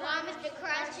God promised to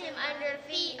crush him under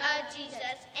the feet of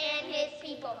Jesus and his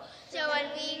people. So when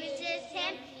we resist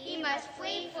him, he must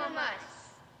flee from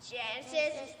us.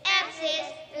 Genesis,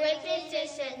 Exodus,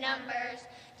 Leviticus, and Numbers.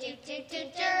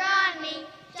 Deuteronomy,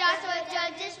 Joshua,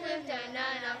 Judges, Ruth, and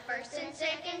none of 1st and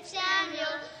 2nd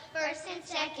Samuel, 1st and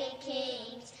 2nd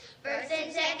Kings, 1st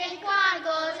and 2nd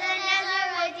Chronicles, and Ezra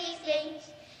with these things.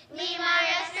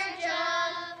 Nehemiah, Esther,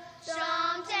 Job,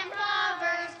 Psalms, and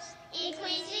Proverbs,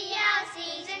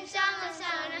 Ecclesiastes, and Song of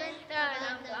Solomon,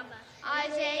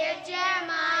 Isaiah,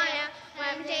 Jeremiah,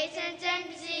 Lamentations, and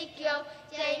Ezekiel,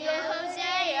 Daniel,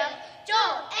 Hosea,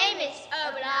 Joel, Amos,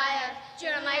 Obadiah,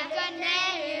 Jeremiah,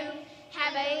 Nahum,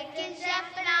 Habakkuk, and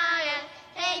Zephaniah,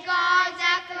 Hagar,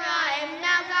 Zechariah, and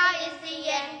Malachi is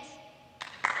the end.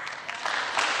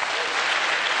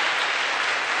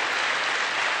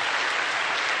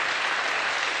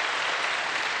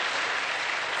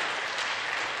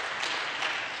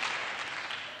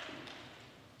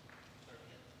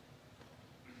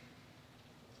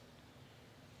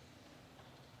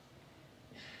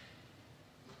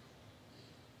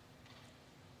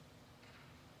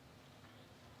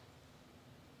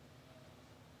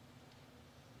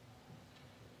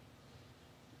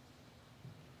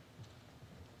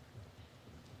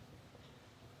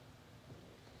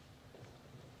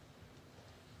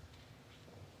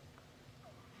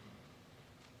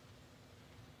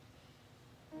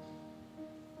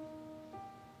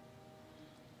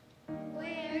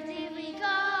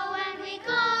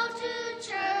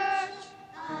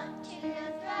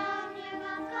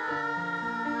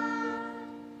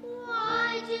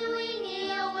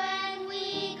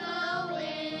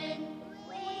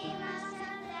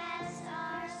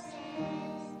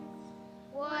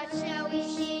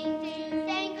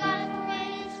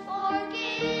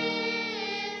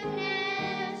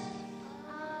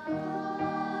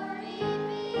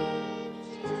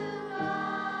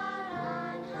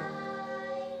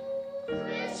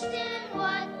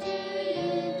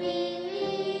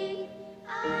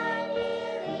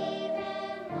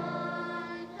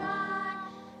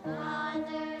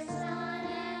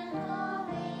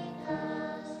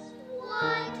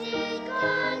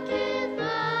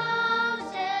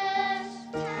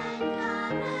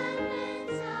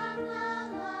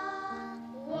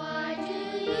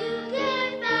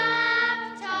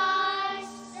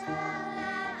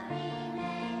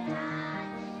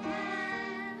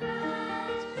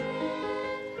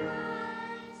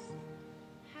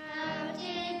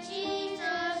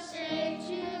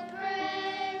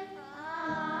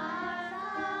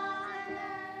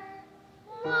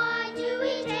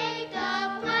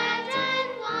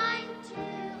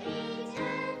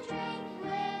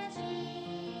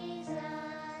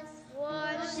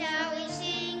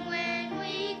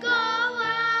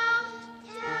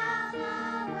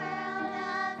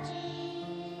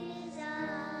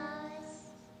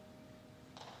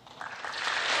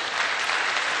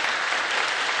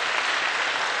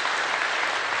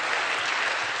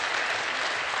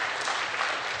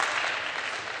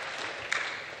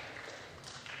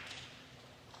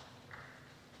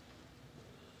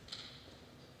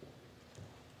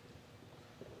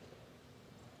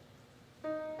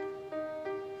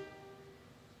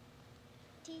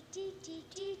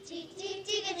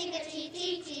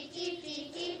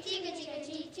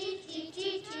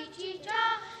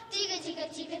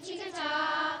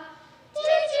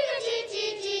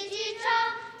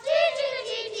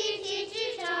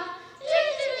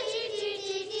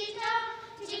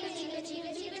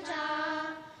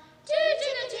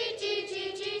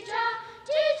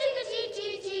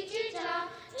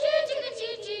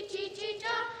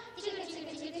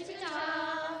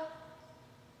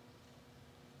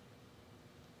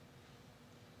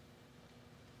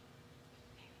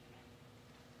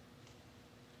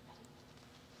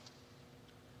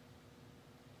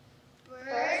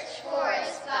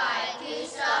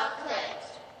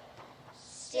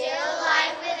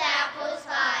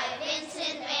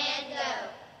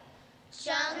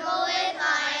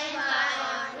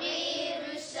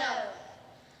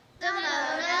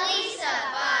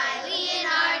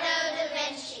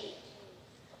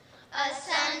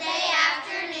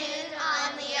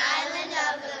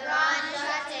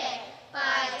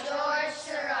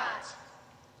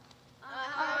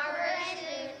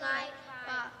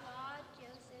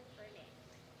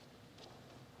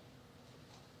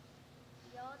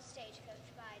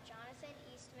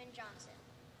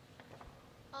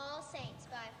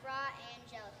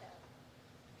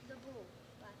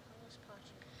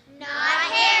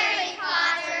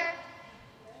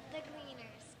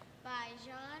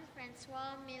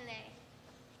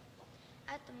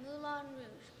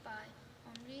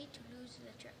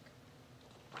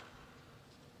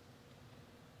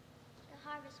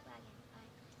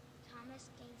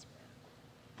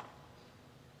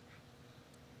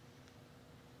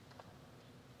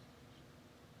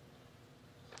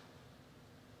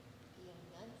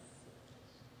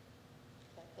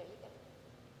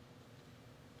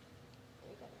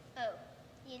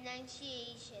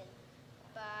 Enunciation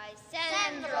by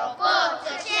Sandro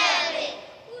Botticelli.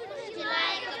 Would you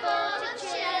like a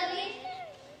Botticelli?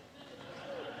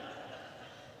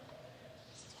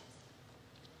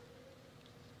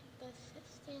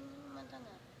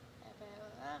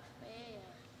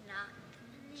 Not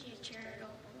Ninja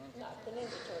Turtle. Not the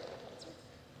Ninja Turtle.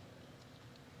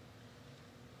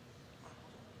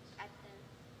 At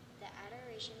the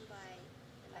Adoration by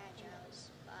the Magi's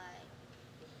by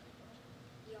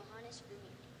Johannes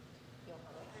Vermeer.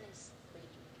 Johannes.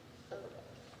 Oh.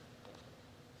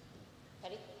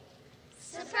 Ready?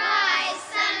 Surprise,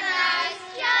 sunrise,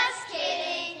 just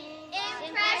kidding.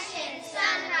 Impression,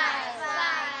 sunrise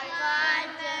by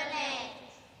Claude Monet.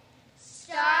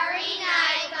 Starry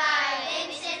Night by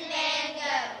Vincent van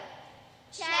Gogh.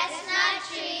 Chestnut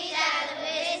Trees at the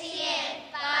Lycian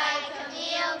by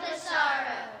Camille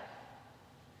Pissarro.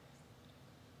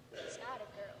 It's not a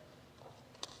girl.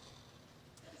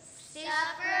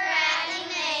 Supper at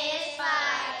Emmaus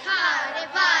by Carl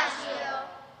Baggio.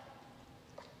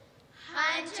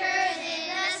 Hunters in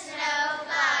the Snow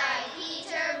by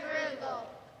Peter Bruegel.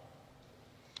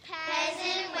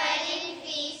 Peasant Wedding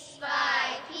Feast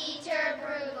by Peter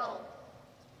Bruegel.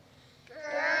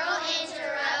 Girl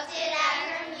Interrupted at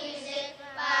Her Music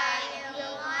by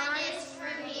Johannes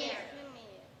Vermeer.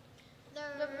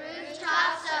 The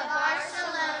Rooftops of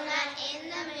Barcelona in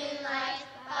the Moonlight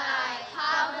by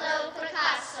Pablo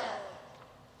Picasso.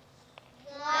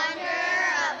 Wanderer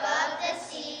Above the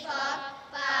Sea Fog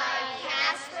by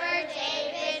Caspar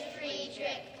David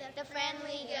Friedrich, the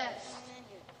Friendly Ghost.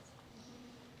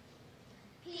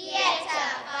 Pieta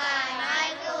by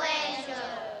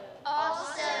Michelangelo,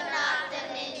 also not the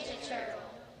Ninja Turtle.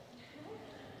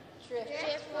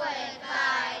 Driftwood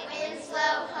by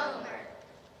Winslow Homer.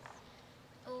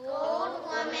 Old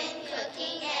Woman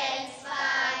Cooking Eggs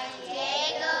by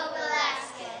Diego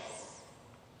Velázquez.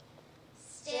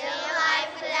 Still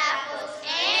Life with Apples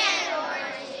and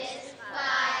Oranges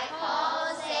by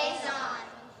Paul Cézanne.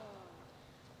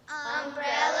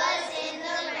 Umbrellas in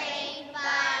the Rain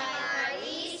by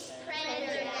Maurice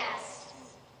Prendergast.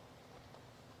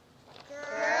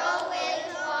 Girl with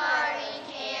Heart in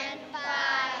Hand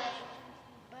by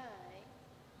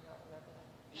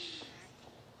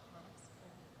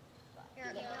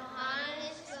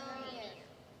Johannes Vermeer.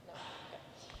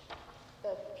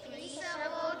 The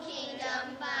Peaceable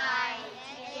Kingdom by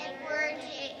Edward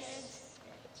Hicks.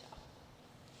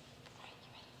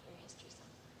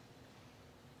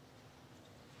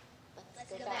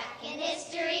 Let's go back in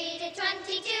history to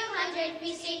 2200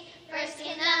 BC. First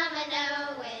in the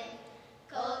Minoan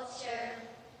culture.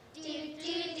 Do do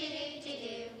do do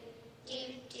do do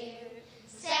do.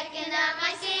 Second the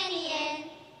Mycenaean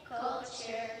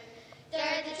culture.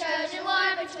 Third the Trojan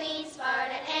War between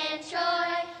Sparta and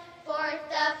Troy. Fourth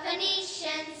the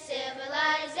Phoenician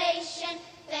civilization.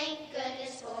 Thank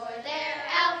goodness for their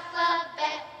alpha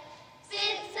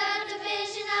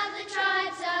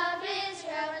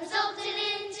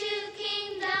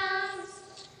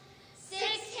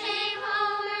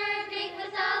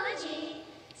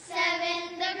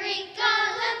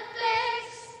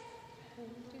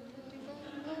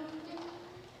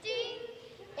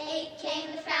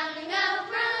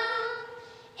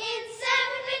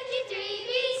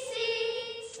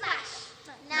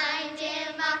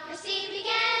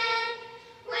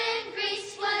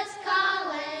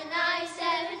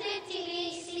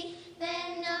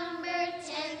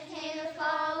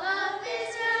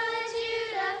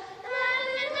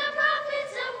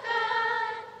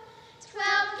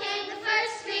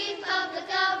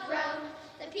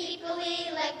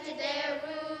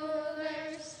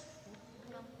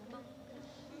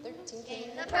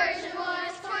the Persian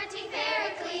Wars, 14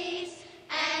 Pericles,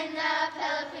 and the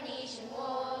Peloponnesian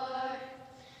War.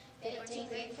 15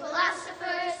 Greek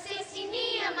philosophers, 16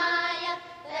 Nehemiah,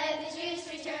 led the Jews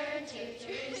return to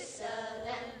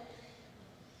Jerusalem.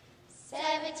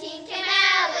 17 came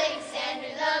Alexander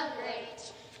the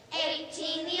Great.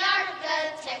 18 the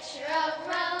architecture of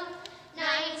Rome.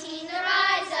 19 the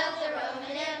rise of the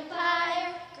Roman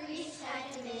Empire. Greece had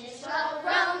diminished while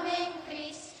Rome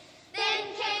increased. Then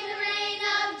came the reign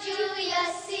of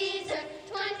Julius Caesar.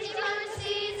 21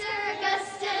 Caesar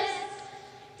Augustus.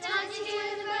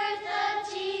 22 the birth of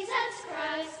Jesus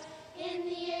Christ in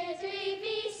the year 3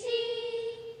 BC.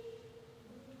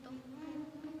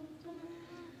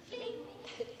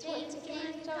 20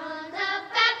 John the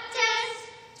Baptist.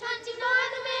 24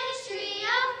 the ministry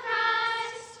of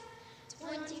Christ.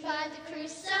 25 the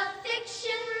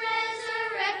crucifixion,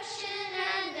 resurrection,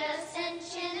 and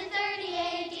ascension in 30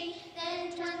 AD. Then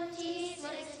 26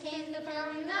 came the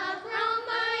burning of Rome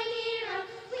by Nero,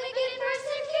 wicked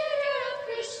persecutor of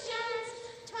Christians.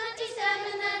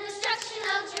 27 the destruction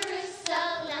of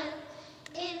Jerusalem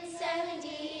in 70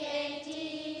 AD.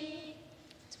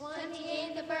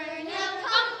 28 the burning of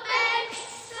Pompeii.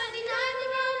 29 the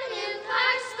Roman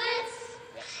Empire splits.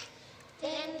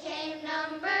 Then came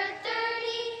number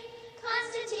 30,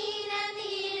 Constantine and the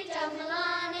Edict of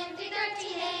Milan in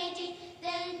 313 AD.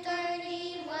 Then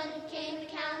 31 came the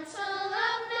Council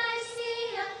of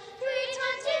Nicaea,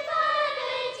 325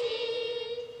 AD.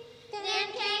 Then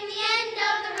came the end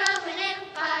of the Roman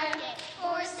Empire,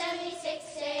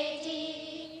 476 AD.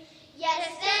 Yes,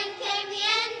 then came the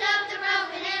end of the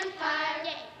Roman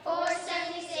Empire,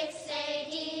 476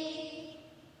 AD.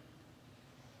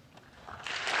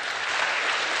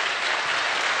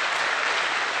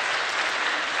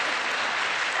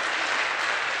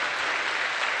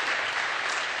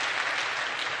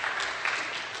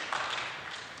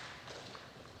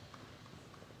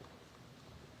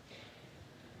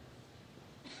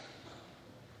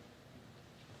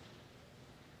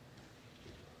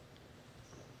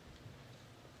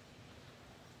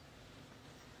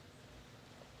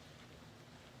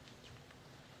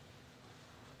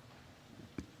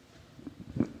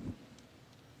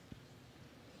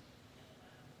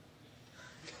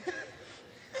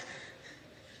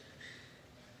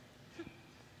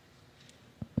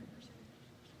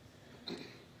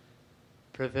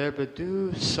 Proverbe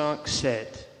 12, 5,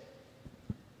 7.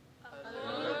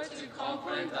 Alors tu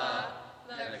comprendras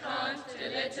la crainte de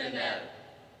l'Éternel.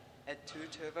 Et tu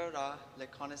trouveras la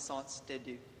connaissance de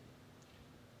Dieu.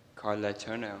 Car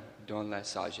l'Éternel donne la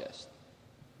sagesse.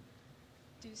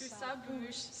 De sa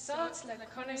bouche sortent la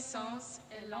connaissance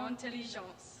et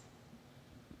l'intelligence.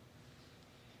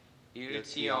 Il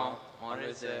tient en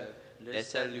réserve le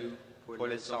salut pour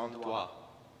les endroits.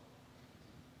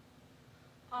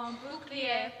 Un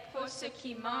bouclier pour ceux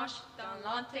qui marchent dans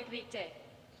l'intégrité.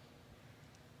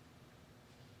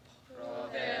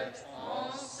 Proverbe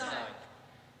 11:5.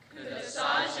 Que le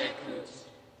sage écoute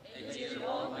et il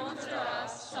augmentera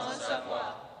son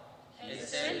savoir. Et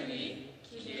celui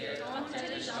qui est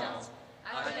intelligent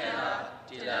acquérera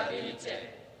de la vérité.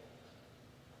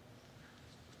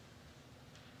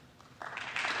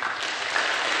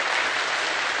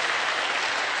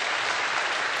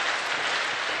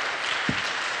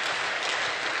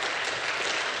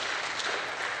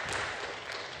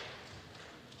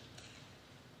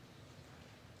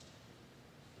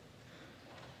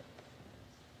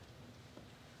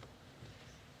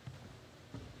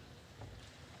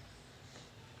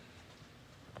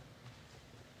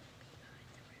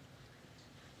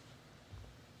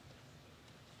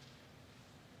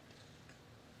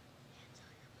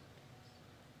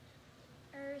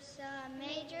 Ursa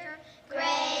Major,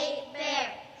 Great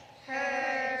Bear,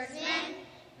 Herdsman,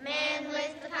 Man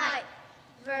with the Pipe,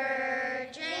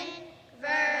 Virgin,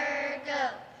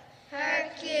 Virgo,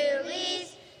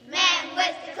 Hercules, Man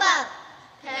with the Club,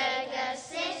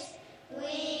 Pegasus,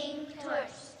 Winged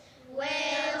Horse,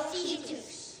 Whale,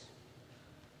 Cetus.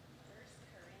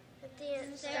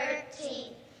 Corinthians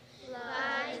 13.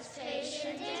 Love is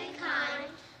patient and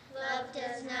kind. Love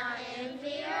does not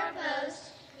envy or boast.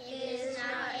 It is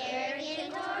not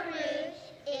arrogant or rude.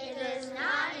 It does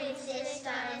not insist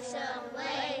on its own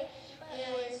way.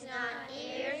 It is not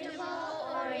irritable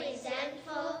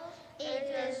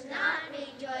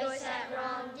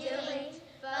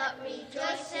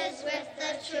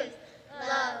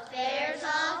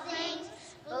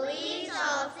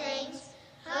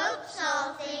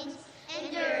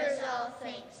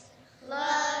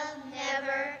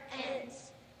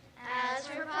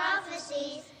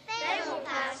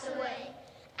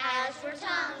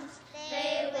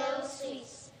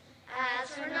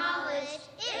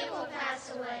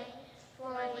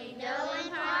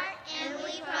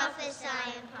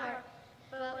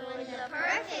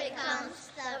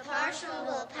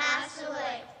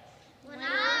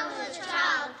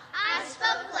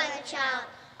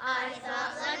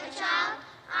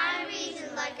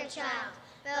child.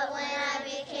 But when I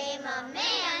became a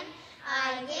man,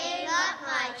 I gave up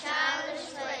my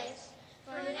childish ways.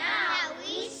 For now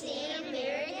we see him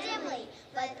very dimly,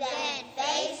 but then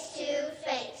face to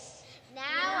face. Now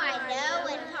I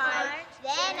know in part,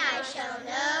 then I shall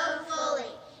know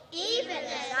fully, even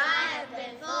as I have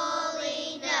been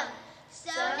fully known.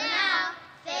 So now,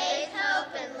 faith,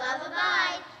 hope, and love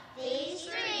abide, these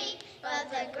three, but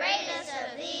the greatest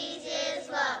of these is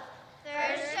love.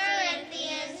 1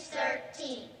 Corinthians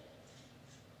 13.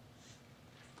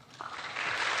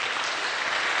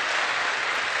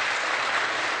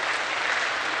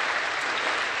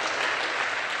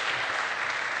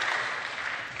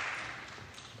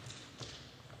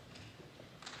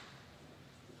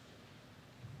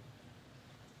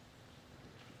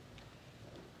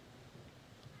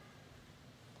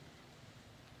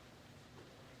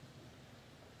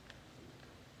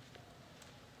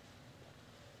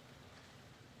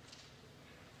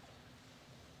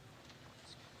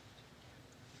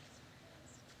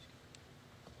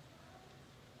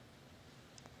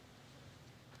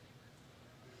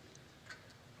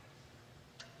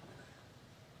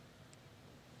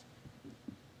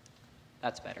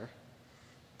 That's better.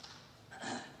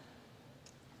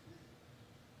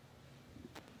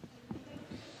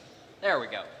 There we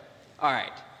go. All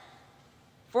right.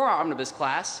 For our omnibus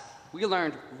class, we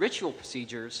learned ritual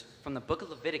procedures from the book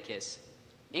of Leviticus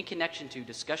in connection to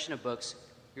discussion of books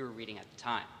we were reading at the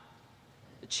time.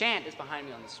 The chant is behind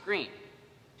me on the screen.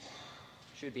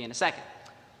 Should be in a second.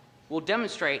 We'll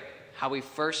demonstrate how we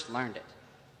first learned it.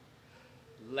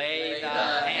 Lay the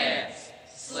hands,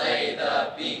 slay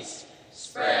the beast,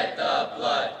 spread the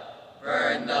blood,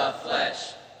 burn the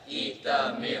flesh, eat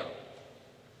the meal.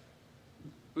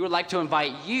 We would like to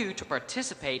invite you to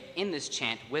participate in this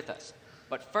chant with us.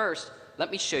 But first,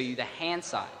 let me show you the hand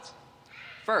signs.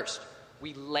 First,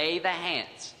 we lay the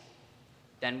hands.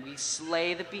 Then we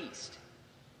slay the beast.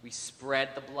 We spread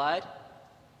the blood,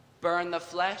 burn the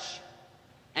flesh,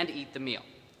 and eat the meal.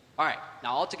 All right,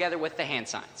 now all together with the hand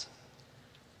signs.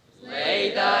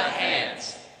 Lay the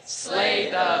hands, slay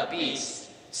the beast,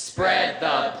 spread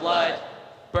the blood,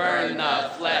 burn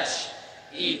the flesh,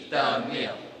 eat the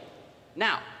meal.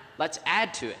 Now, let's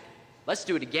add to it. Let's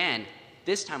do it again,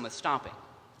 this time with stomping.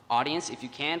 Audience, if you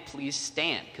can, please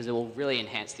stand, because it will really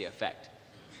enhance the effect.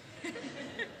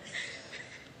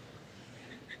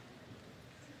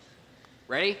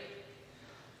 Ready?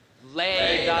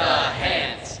 Lay the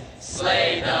hands,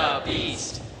 slay the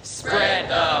beast, spread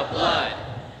the blood,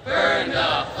 burn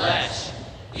the flesh,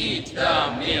 eat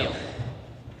the meal.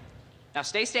 Now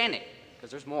stay standing,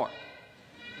 because there's more.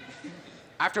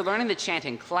 After learning the chant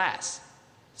in class,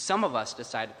 some of us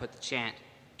decided to put the chant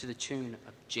to the tune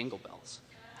of Jingle Bells.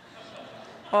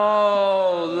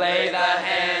 Oh, lay the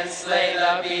hands, slay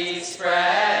the beast,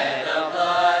 spread the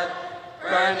blood,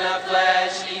 burn the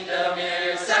flesh, eat the meal,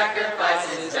 your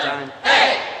sacrifice is done.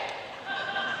 Hey!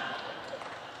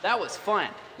 That was fun.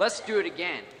 Let's do it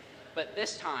again. But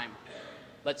this time,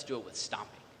 let's do it with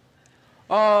stomping.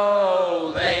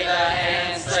 Oh, lay the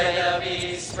hands, slay the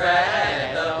beast,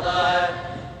 spread the blood,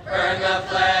 burn the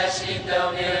flesh, eat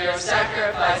the meal, your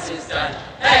sacrifice is done.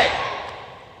 Hey!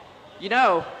 You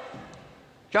know,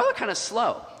 y'all are kind of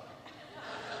slow.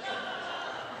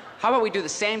 How about we do the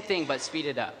same thing but speed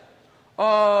it up?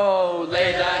 Oh,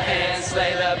 lay the hands,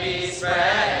 slay the beast,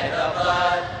 spread the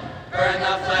blood, burn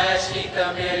the flesh, eat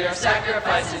the meal, your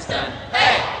sacrifice is done.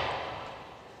 Hey!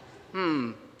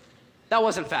 That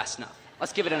wasn't fast enough.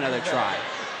 Let's give it another try.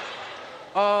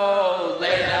 Oh,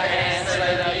 lay the hands,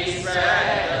 slay the beast,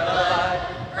 spread the blood,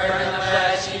 burn the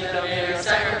flesh, eat the meal, your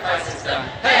sacrifice is done.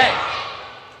 Hey!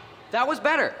 That was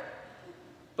better.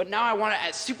 But now I want it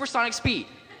at supersonic speed.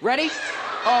 Ready?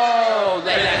 Oh,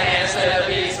 lay the hands, slay the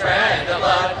beast, spread the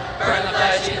blood, burn the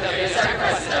flesh, eat the meal, your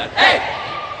sacrifice is done. Hey!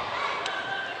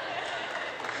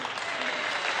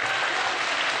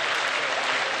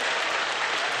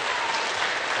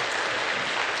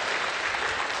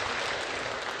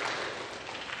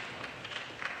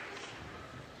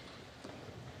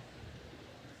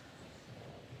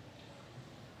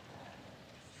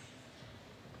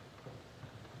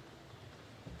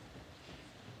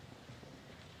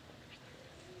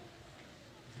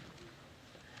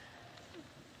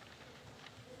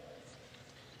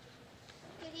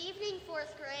 Good evening,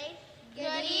 4th grade.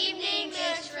 Good evening,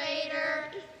 Miss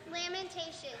Rader.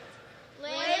 Lamentations.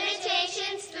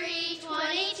 Lamentations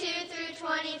 3:22 through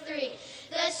 23.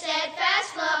 The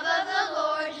steadfast love of the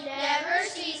Lord never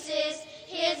ceases.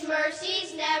 His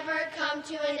mercies never come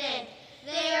to an end.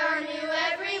 They are new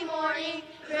every morning.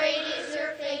 Great is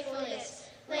your faithfulness.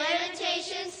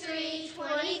 Lamentations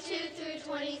 3:22 through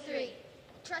 23.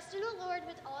 Trust in the Lord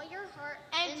with all your heart,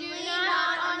 and do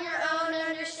not on your own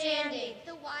understanding.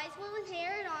 The wise will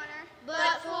inherit honor,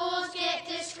 but fools get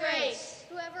disgrace.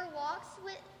 Whoever walks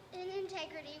in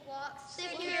integrity walks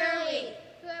securely.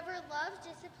 Whoever loves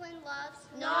discipline loves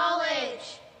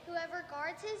knowledge. Whoever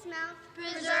guards his mouth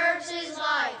preserves his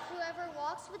life. Whoever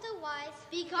walks with the wise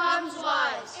becomes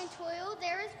wise. In toil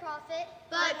there is profit,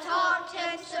 but talk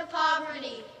tends to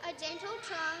poverty. A gentle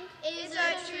tongue is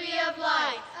a tree of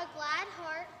life. A glad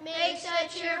heart makes a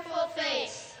cheerful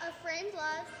face. A friend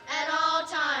loves at all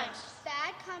times.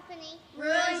 Bad company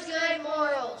ruins good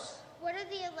morals. What are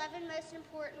the 11 most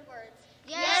important words?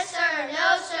 Yes, sir.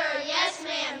 No, sir. Yes,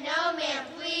 ma'am. No, ma'am.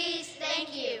 Please.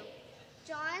 Thank you.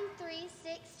 John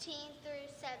 3:16 through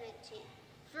 17.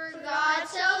 For God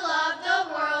so loved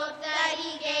the world that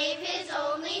he gave his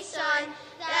only Son,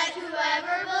 that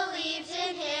whoever believes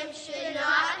in him should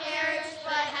not perish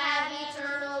but have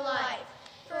eternal life.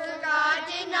 For God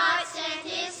did not send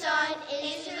his Son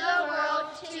into the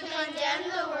world to condemn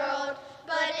the world,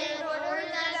 but in order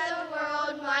that the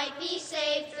world might be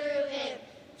saved through him.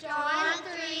 John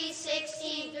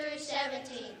 3:16 through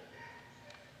 17.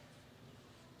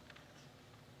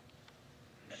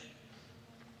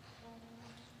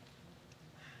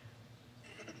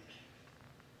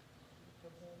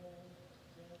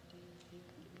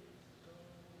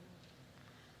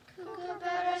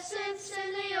 Kookaburra sits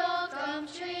in the old gum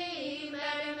tree,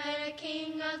 Merry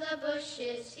king of the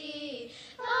bushes he.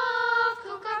 Love,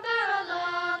 Kookaburra,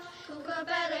 love,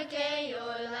 Kookaburra gay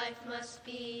your life must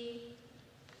be.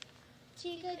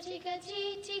 Tika tika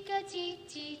tee, tika tee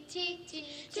tee tee tee,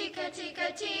 tika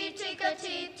tika tee, tika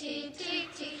tee tee tee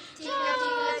tee, tika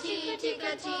tika tee,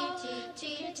 tika tee tee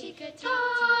tee, tika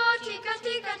tika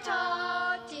tika ta,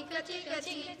 tika tika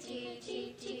tee tee tee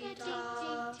tee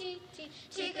ta,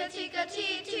 tika tika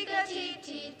tee, tika tee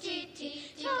tee tee tee,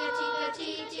 tika tika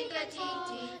tee, tika tee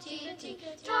tee tee tee,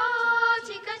 ta,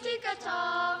 tika tika ta,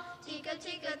 tika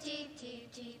tika tee tee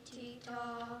tee tee ta.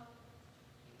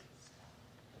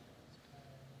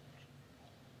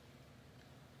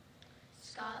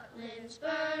 Scotland's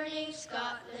burning,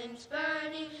 Scotland's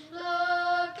burning,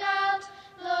 look out,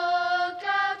 fire,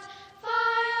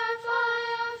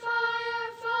 fire, fire,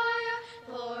 fire,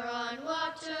 pour on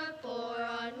water,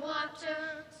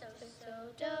 so,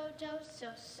 do, do, so,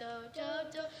 do,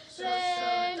 do, re,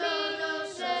 mi, re, mi,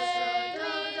 so,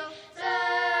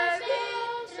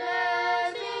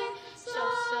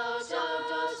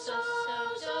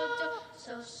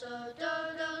 do,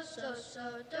 do, so,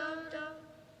 do, do.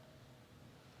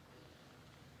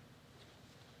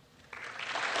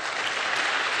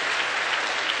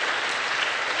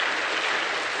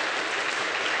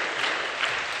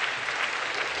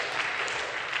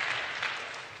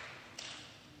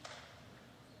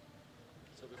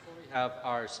 Have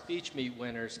our speech meet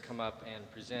winners come up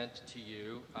and present to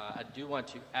you. I do want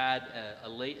to add a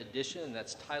late addition, and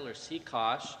that's Tyler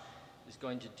Seakosh is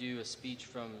going to do a speech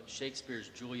from Shakespeare's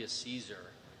Julius Caesar.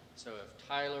 So if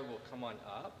Tyler will come on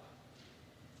up,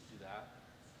 do that.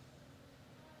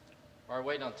 While we're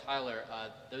waiting on Tyler,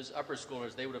 those upper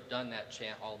schoolers, they would have done that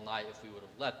chant all night if we would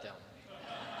have let them.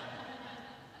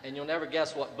 And you'll never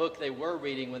guess what book they were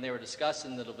reading when they were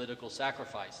discussing the Levitical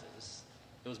sacrifices.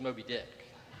 It was Moby Dick.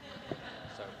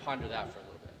 So ponder that for a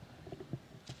little bit.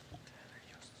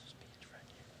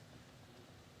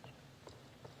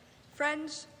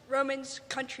 Friends, Romans,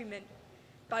 Countrymen,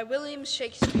 by William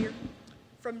Shakespeare,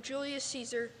 from Julius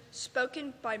Caesar,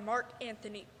 spoken by Mark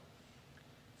Anthony.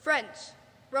 Friends,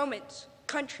 Romans,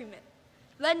 countrymen,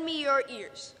 lend me your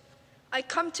ears. I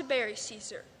come to bury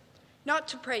Caesar, not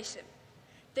to praise him.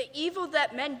 The evil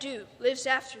that men do lives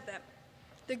after them.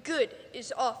 The good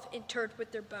is oft interred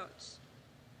with their bones.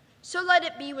 So let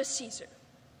it be with Caesar.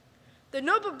 The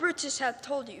noble Brutus hath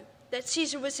told you that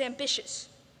Caesar was ambitious.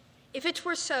 If it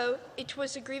were so, it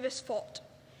was a grievous fault,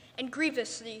 and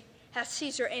grievously hath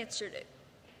Caesar answered it.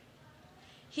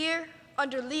 Here,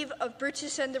 under leave of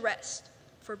Brutus and the rest,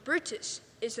 for Brutus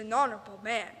is an honorable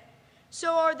man,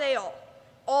 so are they all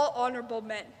honorable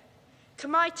men,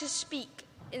 come I to speak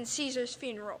in Caesar's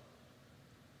funeral.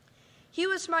 He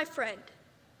was my friend,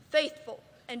 faithful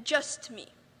and just to me.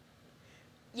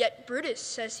 Yet Brutus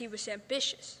says he was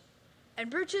ambitious, and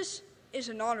Brutus is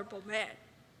an honorable man.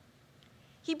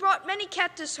 He brought many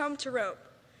captives home to Rome,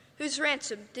 whose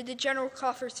ransom did the general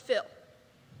coffers fill.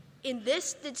 In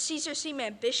this did Caesar seem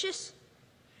ambitious?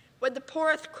 When the poor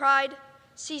hath cried,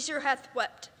 Caesar hath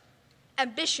wept.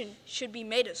 Ambition should be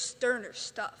made of sterner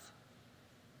stuff.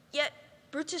 Yet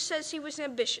Brutus says he was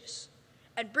ambitious,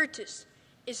 and Brutus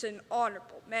is an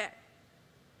honorable man.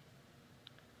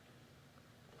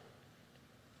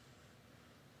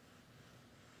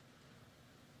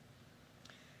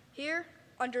 Here,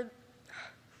 under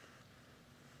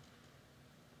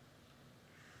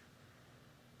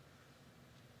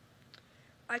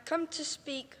I come to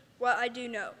speak what I do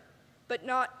know, but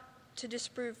not to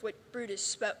disprove what Brutus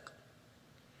spoke.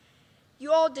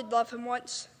 You all did love him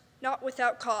once, not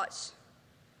without cause.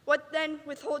 What then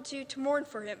withholds you to mourn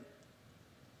for him?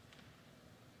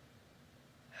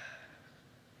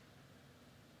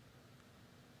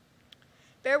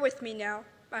 Bear with me now.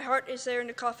 My heart is there in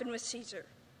the coffin with Caesar.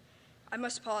 I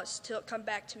must pause till it come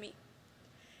back to me.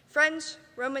 Friends,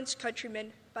 Romans,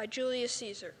 countrymen, by Julius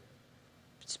Caesar.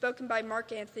 Spoken by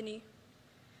Mark Anthony.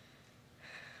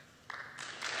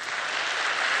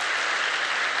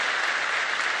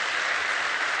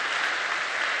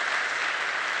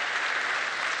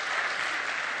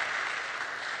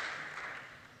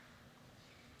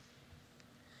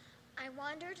 I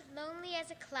wandered lonely as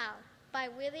a cloud by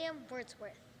William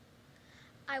Wordsworth.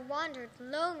 I wandered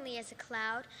lonely as a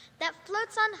cloud that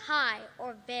floats on high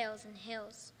o'er vales and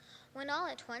hills, when all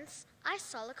at once I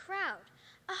saw a crowd,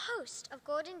 a host of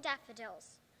golden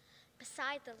daffodils.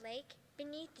 Beside the lake,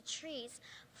 beneath the trees,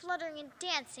 fluttering and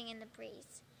dancing in the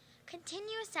breeze,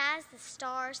 continuous as the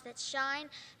stars that shine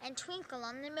and twinkle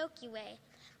on the Milky Way,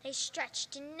 they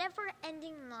stretched in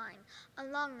never-ending line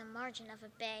along the margin of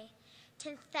a bay.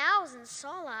 10,000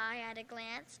 saw I at a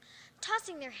glance,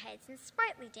 tossing their heads in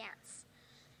sprightly dance.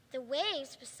 The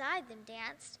waves beside them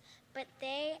danced, but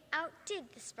they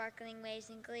outdid the sparkling waves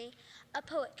in glee. A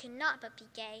poet could not but be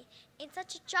gay in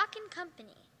such a jocund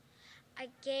company. I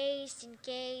gazed and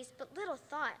gazed, but little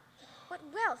thought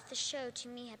what wealth the show to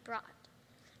me had brought.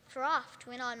 For oft,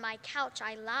 when on my couch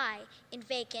I lie, in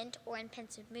vacant or in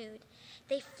pensive mood,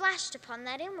 they flashed upon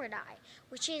that inward eye,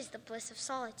 which is the bliss of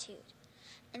solitude.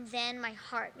 And then my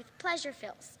heart with pleasure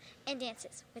fills, and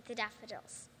dances with the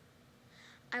daffodils.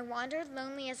 I wandered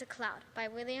lonely as a cloud by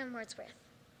William Wordsworth.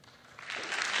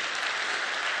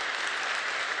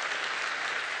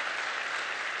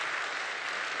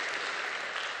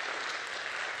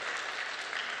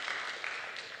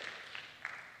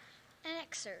 An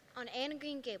excerpt on Anne of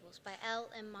Green Gables by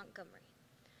L.M. Montgomery.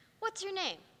 What's your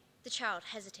name? The child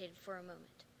hesitated for a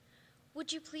moment.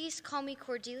 Would you please call me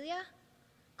Cordelia?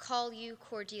 Call you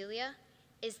Cordelia?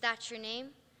 Is that your name?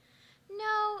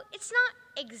 No, it's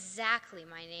not exactly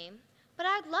my name, but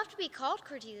I'd love to be called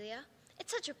Cordelia.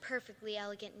 It's such a perfectly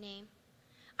elegant name.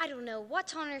 I don't know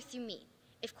what on earth you mean.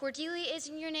 If Cordelia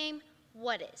isn't your name,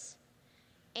 what is?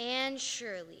 Anne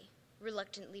Shirley,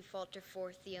 reluctantly faltered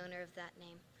forth the owner of that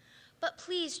name. But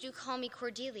please do call me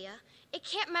Cordelia. It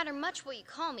can't matter much what you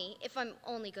call me if I'm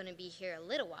only going to be here a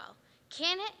little while,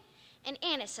 can it? And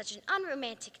Anne is such an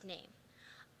unromantic name.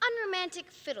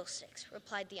 Unromantic fiddlesticks,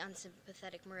 replied the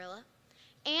unsympathetic Marilla.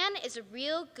 Anne is a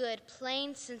real good,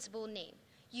 plain, sensible name.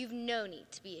 You've no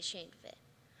need to be ashamed of it.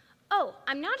 Oh,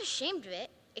 I'm not ashamed of it,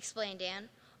 explained Anne,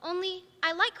 only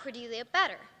I like Cordelia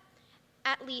better,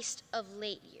 at least of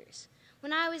late years.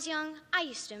 When I was young, I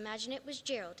used to imagine it was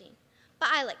Geraldine, but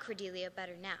I like Cordelia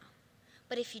better now.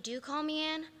 But if you do call me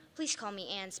Anne, please call me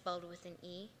Anne spelled with an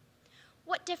E.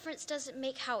 What difference does it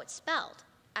make how it's spelled?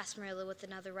 Asked Marilla with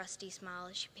another rusty smile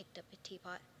as she picked up a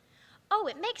teapot. Oh,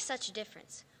 it makes such a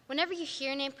difference. Whenever you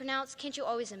hear a name pronounced, can't you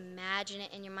always imagine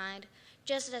it in your mind,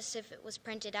 just as if it was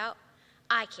printed out?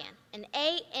 I can. An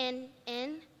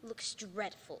A-N-N looks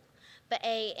dreadful, but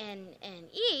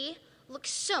A-N-N-E looks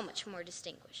so much more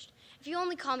distinguished. If you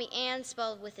only call me Anne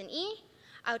spelled with an E,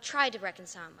 I would try to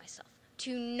reconcile myself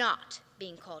to not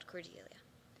being called Cordelia.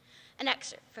 An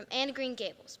excerpt from Anne of Green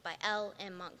Gables by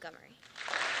L.M. Montgomery.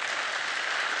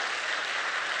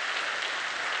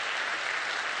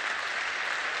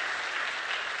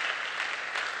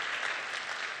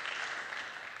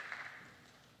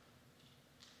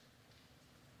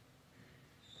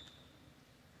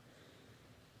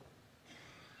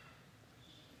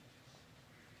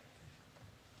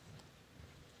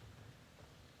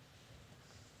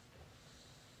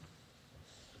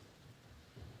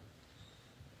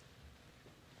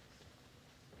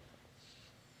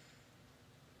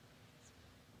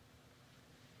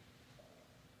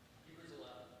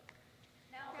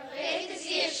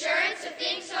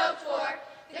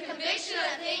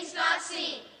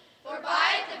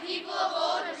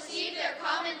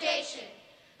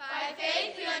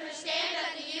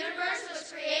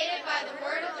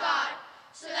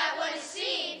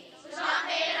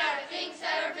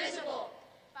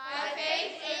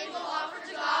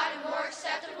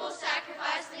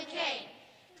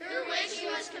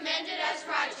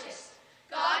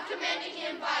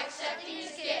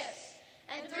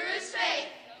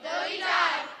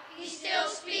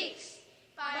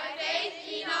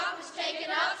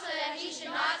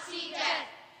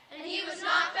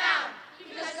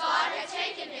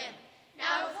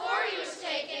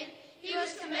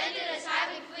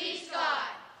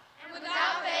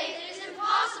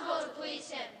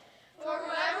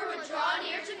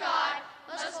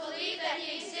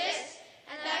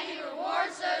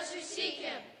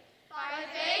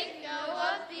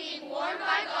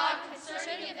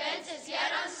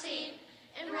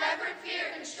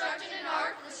 constructed an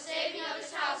ark for the saving of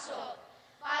his household.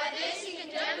 By this he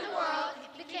condemned the world,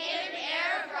 became an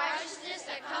heir of righteousness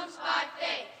that comes by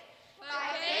faith.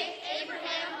 By faith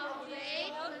Abraham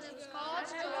obeyed when he was called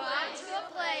to go out to a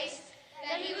place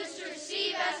that he was to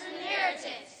receive as an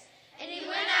inheritance. And he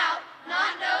went out,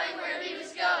 not knowing where he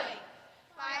was going.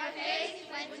 By faith he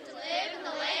went to live in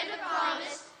the land of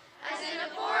promise, as in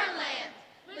a foreign land,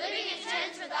 living in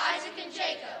tents with Isaac and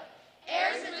Jacob,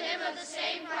 heirs with him of the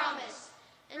same promise.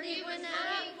 And he was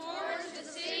looking forward to the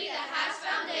city that has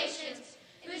foundations,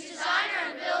 whose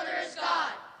designer and builder is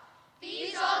God.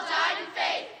 These all died in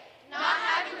faith, not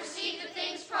having received the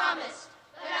things promised,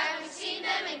 but having seen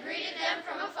them and greeted them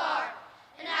from afar,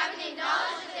 and having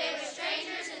acknowledged that they were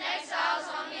strangers and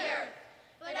exiles on the earth.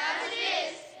 But as it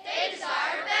is, they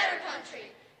desire a better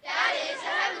country, that is, a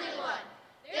heavenly one.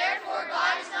 Therefore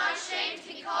God is not ashamed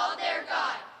to be called their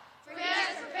God, for he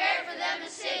has prepared for them a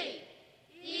city.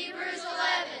 Hebrews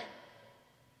 11.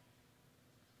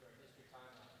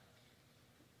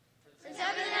 Prince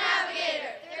Evan the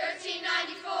Navigator,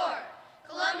 1394.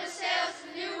 Columbus sails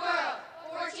to the New World,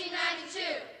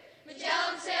 1492.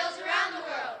 Magellan sails around the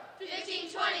world,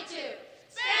 1522.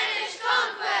 Spanish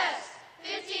conquest,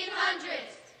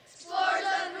 1500s. Explorers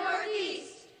of the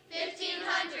Northeast,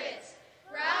 1500s.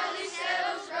 Raleigh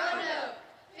settles Roanoke,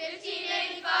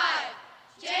 1585.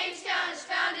 Jamestown is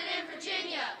founded in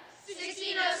Virginia,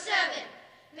 1607.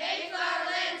 Mayflower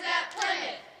lands at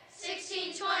Plymouth,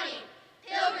 1620.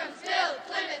 Pilgrims build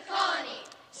Plymouth Colony,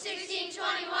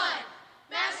 1621.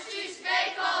 Massachusetts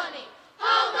Bay Colony,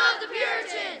 home of the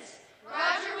Puritans.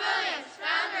 Roger Williams,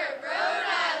 founder of Rhode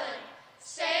Island.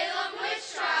 Salem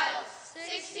Witch Trials,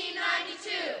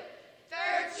 1692.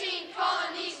 13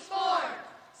 colonies formed,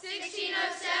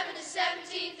 1607 to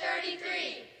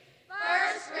 1733.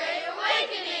 First Great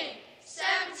Awakening,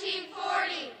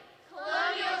 1740.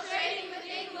 Colonial trading with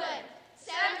England,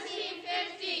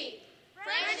 1750.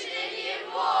 French and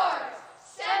Indian Wars,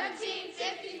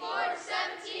 1754 to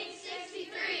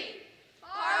 1763.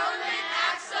 Parliament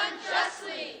acts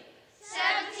unjustly,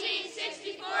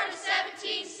 1764 to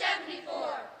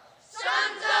 1774.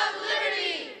 Sons of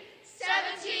Liberty,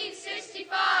 1765.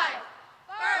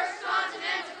 First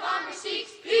Continental Congress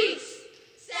seeks peace,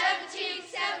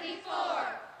 1774.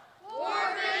 War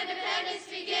for Independence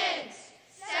begins,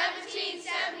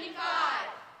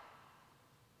 1775.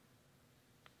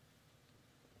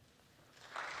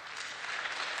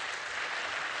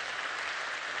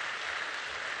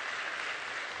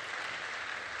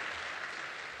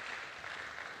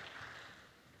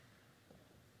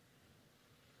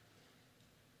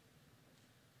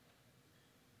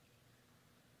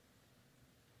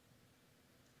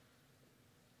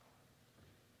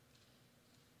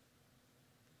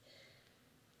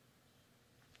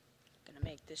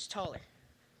 Make this taller.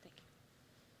 Thank you.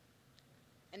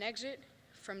 An excerpt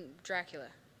from Dracula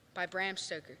by Bram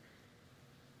Stoker.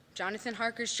 Jonathan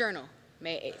Harker's journal,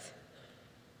 May 8th.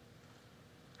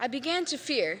 I began to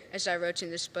fear, as I wrote in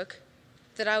this book,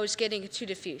 that I was getting too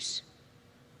diffuse.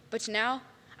 But now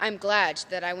I'm glad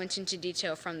that I went into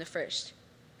detail from the first.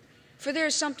 For there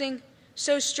is something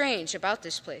so strange about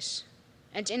this place,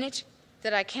 and in it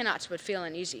that I cannot but feel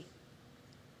uneasy.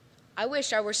 I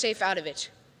wish I were safe out of it,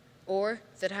 or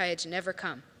that I had never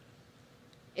come.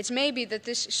 It may be that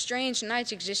this strange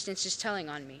night's existence is telling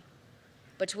on me,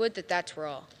 but would that that were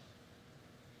all.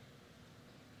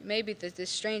 It may be that this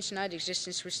strange night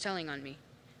existence was telling on me,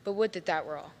 but would that that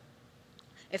were all.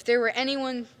 If there were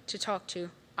anyone to talk to,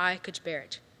 I could bear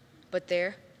it, but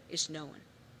there is no one.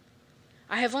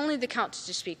 I have only the Count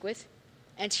to speak with,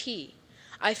 and he.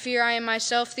 I fear I am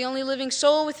myself the only living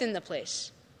soul within the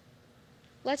place.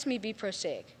 Let me be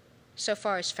prosaic, so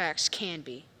far as facts can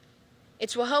be.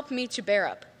 It will help me to bear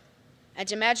up,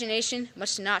 and imagination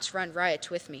must not run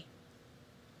riot with me.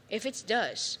 If it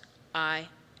does, I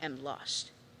am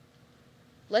lost.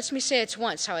 Let me say at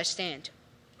once how I stand,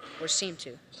 or seem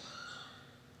to.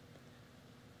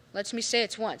 Let me say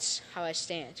at once how I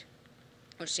stand,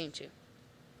 or seem to.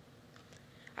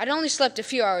 I'd only slept a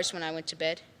few hours when I went to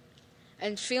bed,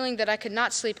 and feeling that I could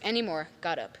not sleep any more,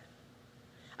 got up.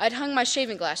 I'd hung my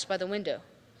shaving glass by the window,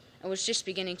 and was just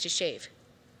beginning to shave.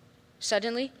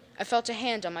 Suddenly, I felt a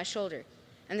hand on my shoulder,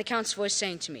 and the Count's voice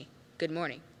saying to me, "Good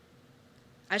morning."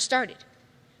 I started,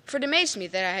 for it amazed me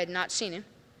that I had not seen him,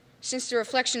 since the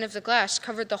reflection of the glass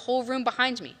covered the whole room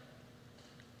behind me.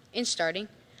 In starting,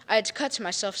 I had cut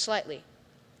myself slightly,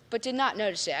 but did not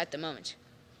notice it at the moment.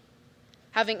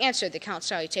 Having answered the Count's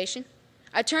salutation,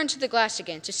 I turned to the glass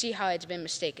again to see how I had been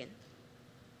mistaken.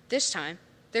 This time,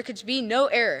 there could be no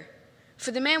error, for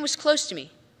the man was close to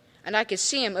me, and I could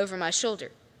see him over my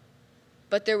shoulder.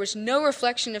 but there was no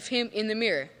reflection of him in the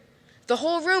mirror. The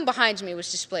whole room behind me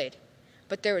was displayed,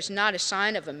 but there was not a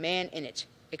sign of a man in it,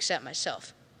 except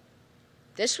myself.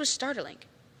 This was startling,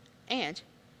 and,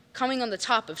 coming on the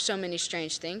top of so many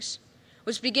strange things,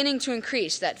 was beginning to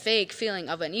increase that vague feeling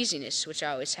of uneasiness which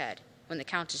I always had when the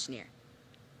Count is near.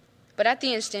 But at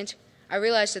the instant, I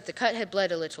realized that the cut had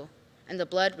bled a little, and the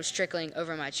blood was trickling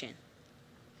over my chin.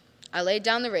 I laid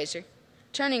down the razor,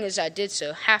 turning as I did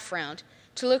so half round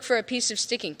to look for a piece of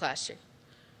sticking plaster.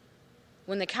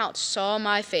 When the Count saw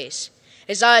my face,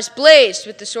 his eyes blazed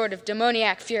with the sort of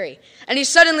demoniac fury, and he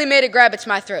suddenly made a grab at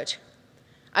my throat.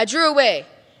 I drew away,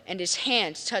 and his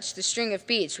hand touched the string of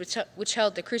beads which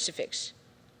held the crucifix.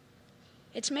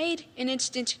 It made an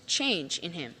instant change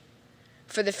in him,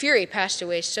 for the fury passed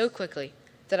away so quickly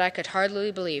that I could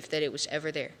hardly believe that it was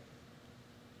ever there.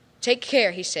 "Take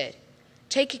care," he said.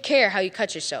 "Take care how you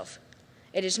cut yourself.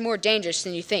 It is more dangerous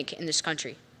than you think in this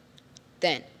country."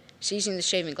 Then, seizing the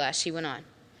shaving glass, he went on,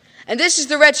 "And this is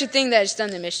the wretched thing that has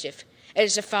done the mischief. It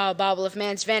is a foul bauble of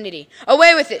man's vanity.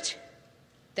 Away with it!"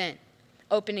 Then,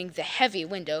 opening the heavy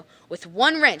window with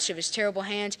one wrench of his terrible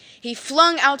hand, he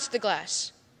flung out the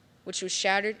glass, which was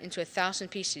shattered into 1,000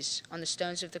 pieces on the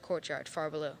stones of the courtyard far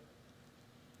below.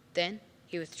 Then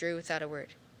he withdrew without a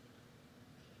word.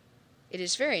 It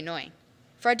is very annoying,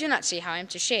 for I do not see how I am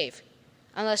to shave,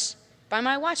 unless by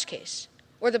my watch case,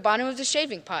 or the bottom of the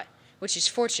shaving pot, which is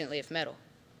fortunately of metal.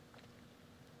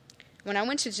 When I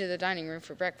went into the dining room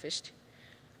for breakfast,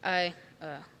 I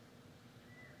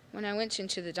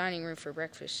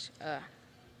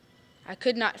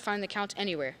could not find the Count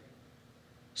anywhere,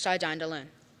 so I dined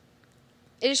alone.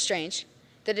 It is strange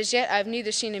that as yet I have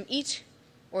neither seen him eat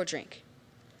or drink.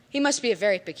 He must be a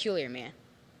very peculiar man.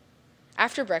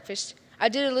 After breakfast, I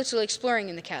did a little exploring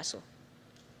in the castle.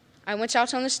 I went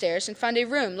out on the stairs and found a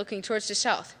room looking towards the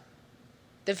south.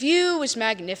 The view was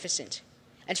magnificent,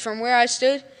 and from where I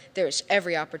stood, there was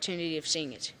every opportunity of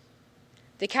seeing it.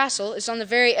 The castle is on the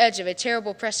very edge of a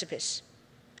terrible precipice.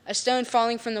 A stone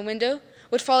falling from the window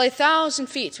would fall 1,000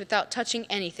 feet without touching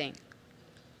anything.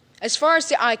 As far as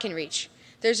the eye can reach,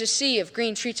 there's a sea of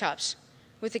green treetops,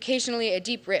 with occasionally a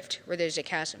deep rift where there's a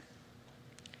chasm.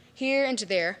 Here and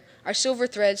there are silver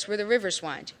threads where the rivers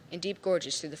wind in deep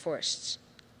gorges through the forests.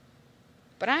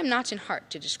 But I am not in heart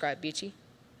to describe beauty,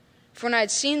 for when I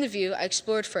had seen the view, I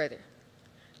explored further.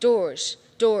 Doors,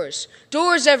 doors,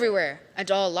 doors everywhere, and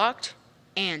all locked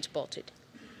and bolted.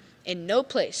 In no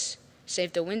place,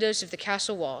 save the windows of the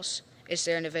castle walls, is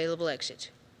there an available exit.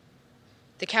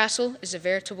 The castle is a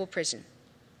veritable prison,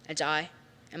 and I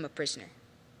am a prisoner.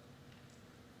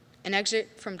 An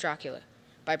excerpt from Dracula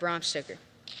by Bram Stoker.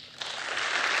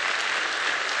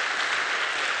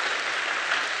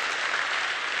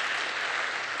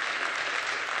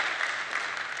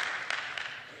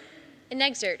 An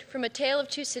excerpt from A Tale of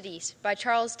Two Cities by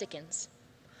Charles Dickens.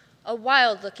 A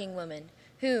wild-looking woman,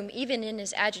 whom, even in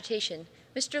his agitation,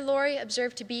 Mr. Lorry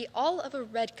observed to be all of a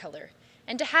red color,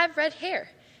 and to have red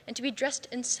hair, and to be dressed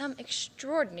in some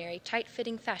extraordinary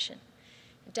tight-fitting fashion,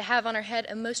 and to have on her head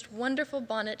a most wonderful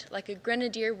bonnet like a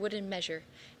grenadier would in measure,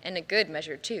 and a good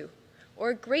measure too, or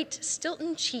a great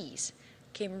Stilton cheese,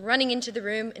 came running into the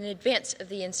room in advance of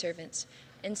the inn servants,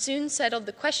 and soon settled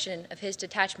the question of his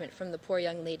detachment from the poor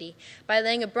young lady by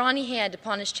laying a brawny hand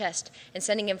upon his chest and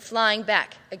sending him flying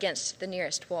back against the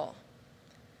nearest wall.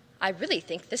 "I really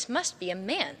think this must be a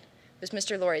man," was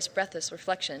Mr. Lorry's breathless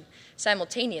reflection,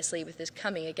 simultaneously with his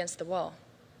coming against the wall.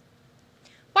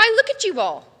 "Why, look at you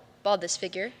all," bawled this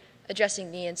figure,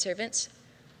 addressing the inn servants.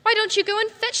 "Why don't you go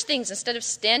and fetch things instead of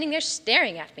standing there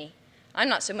staring at me? I'm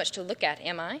not so much to look at,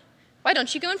 am I? Why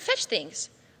don't you go and fetch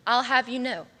things? I'll have you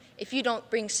know, if you don't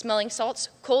bring smelling salts,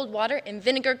 cold water, and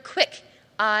vinegar quick,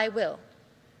 I will."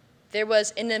 There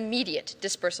was an immediate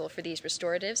dispersal for these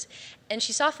restoratives, and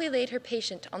she softly laid her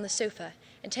patient on the sofa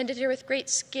and tended her with great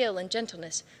skill and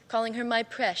gentleness, calling her my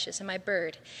precious and my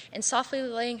bird, and softly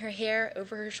laying her hair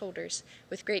over her shoulders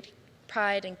with great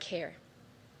pride and care.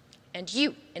 "And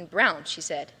you in brown," she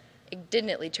said,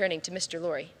 indignantly turning to Mr.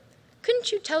 Lorry.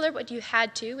 "Couldn't you tell her what you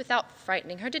had to without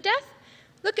frightening her to death?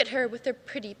 Look at her with her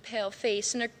pretty pale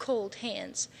face and her cold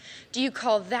hands. Do you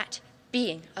call that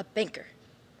being a banker?"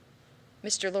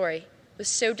 Mr. Lorry was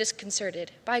so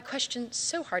disconcerted by a question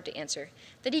so hard to answer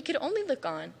that he could only look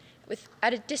on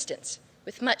at a distance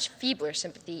with much feebler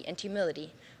sympathy and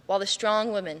humility, while the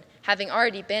strong woman, having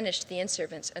already banished the inn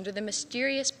servants under the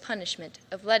mysterious punishment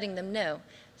of letting them know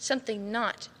something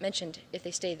not mentioned if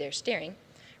they stayed there staring,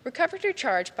 recovered her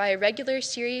charge by a regular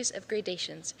series of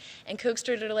gradations, and coaxed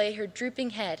her to lay her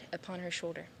drooping head upon her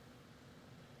shoulder.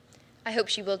 "I hope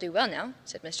she will do well now,"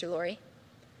 said Mr. Lorry.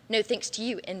 No thanks to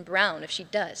you in brown if she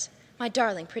does. My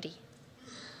darling pretty.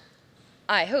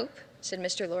 I hope, said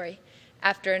Mr. Lorry,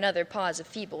 after another pause of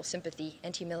feeble sympathy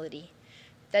and humility,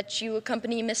 that you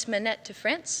accompany Miss Manette to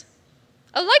France?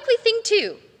 A likely thing,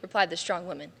 too, replied the strong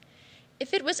woman.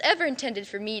 If it was ever intended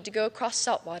for me to go across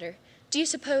salt water, do you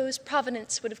suppose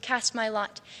Providence would have cast my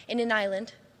lot in an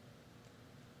island?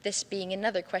 This being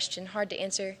another question hard to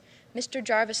answer, Mr.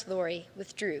 Jarvis Lorry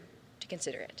withdrew to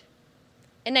consider it.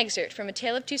 An excerpt from A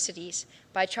Tale of Two Cities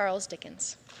by Charles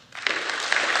Dickens.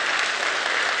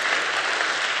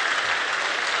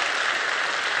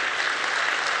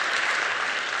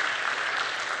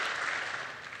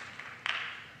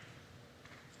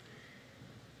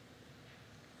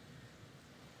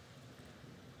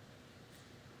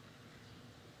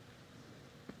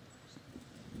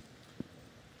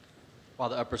 While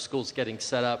the upper school's getting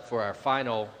set up for our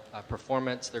final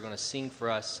performance, they're going to sing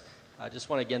for us. I just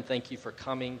want to again thank you for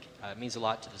coming. It means a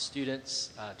lot to the students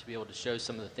to be able to show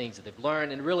some of the things that they've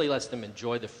learned, and really lets them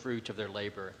enjoy the fruit of their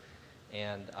labor.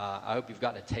 And I hope you've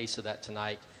gotten a taste of that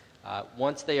tonight.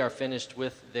 Once they are finished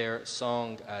with their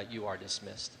song, you are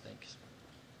dismissed. Thanks.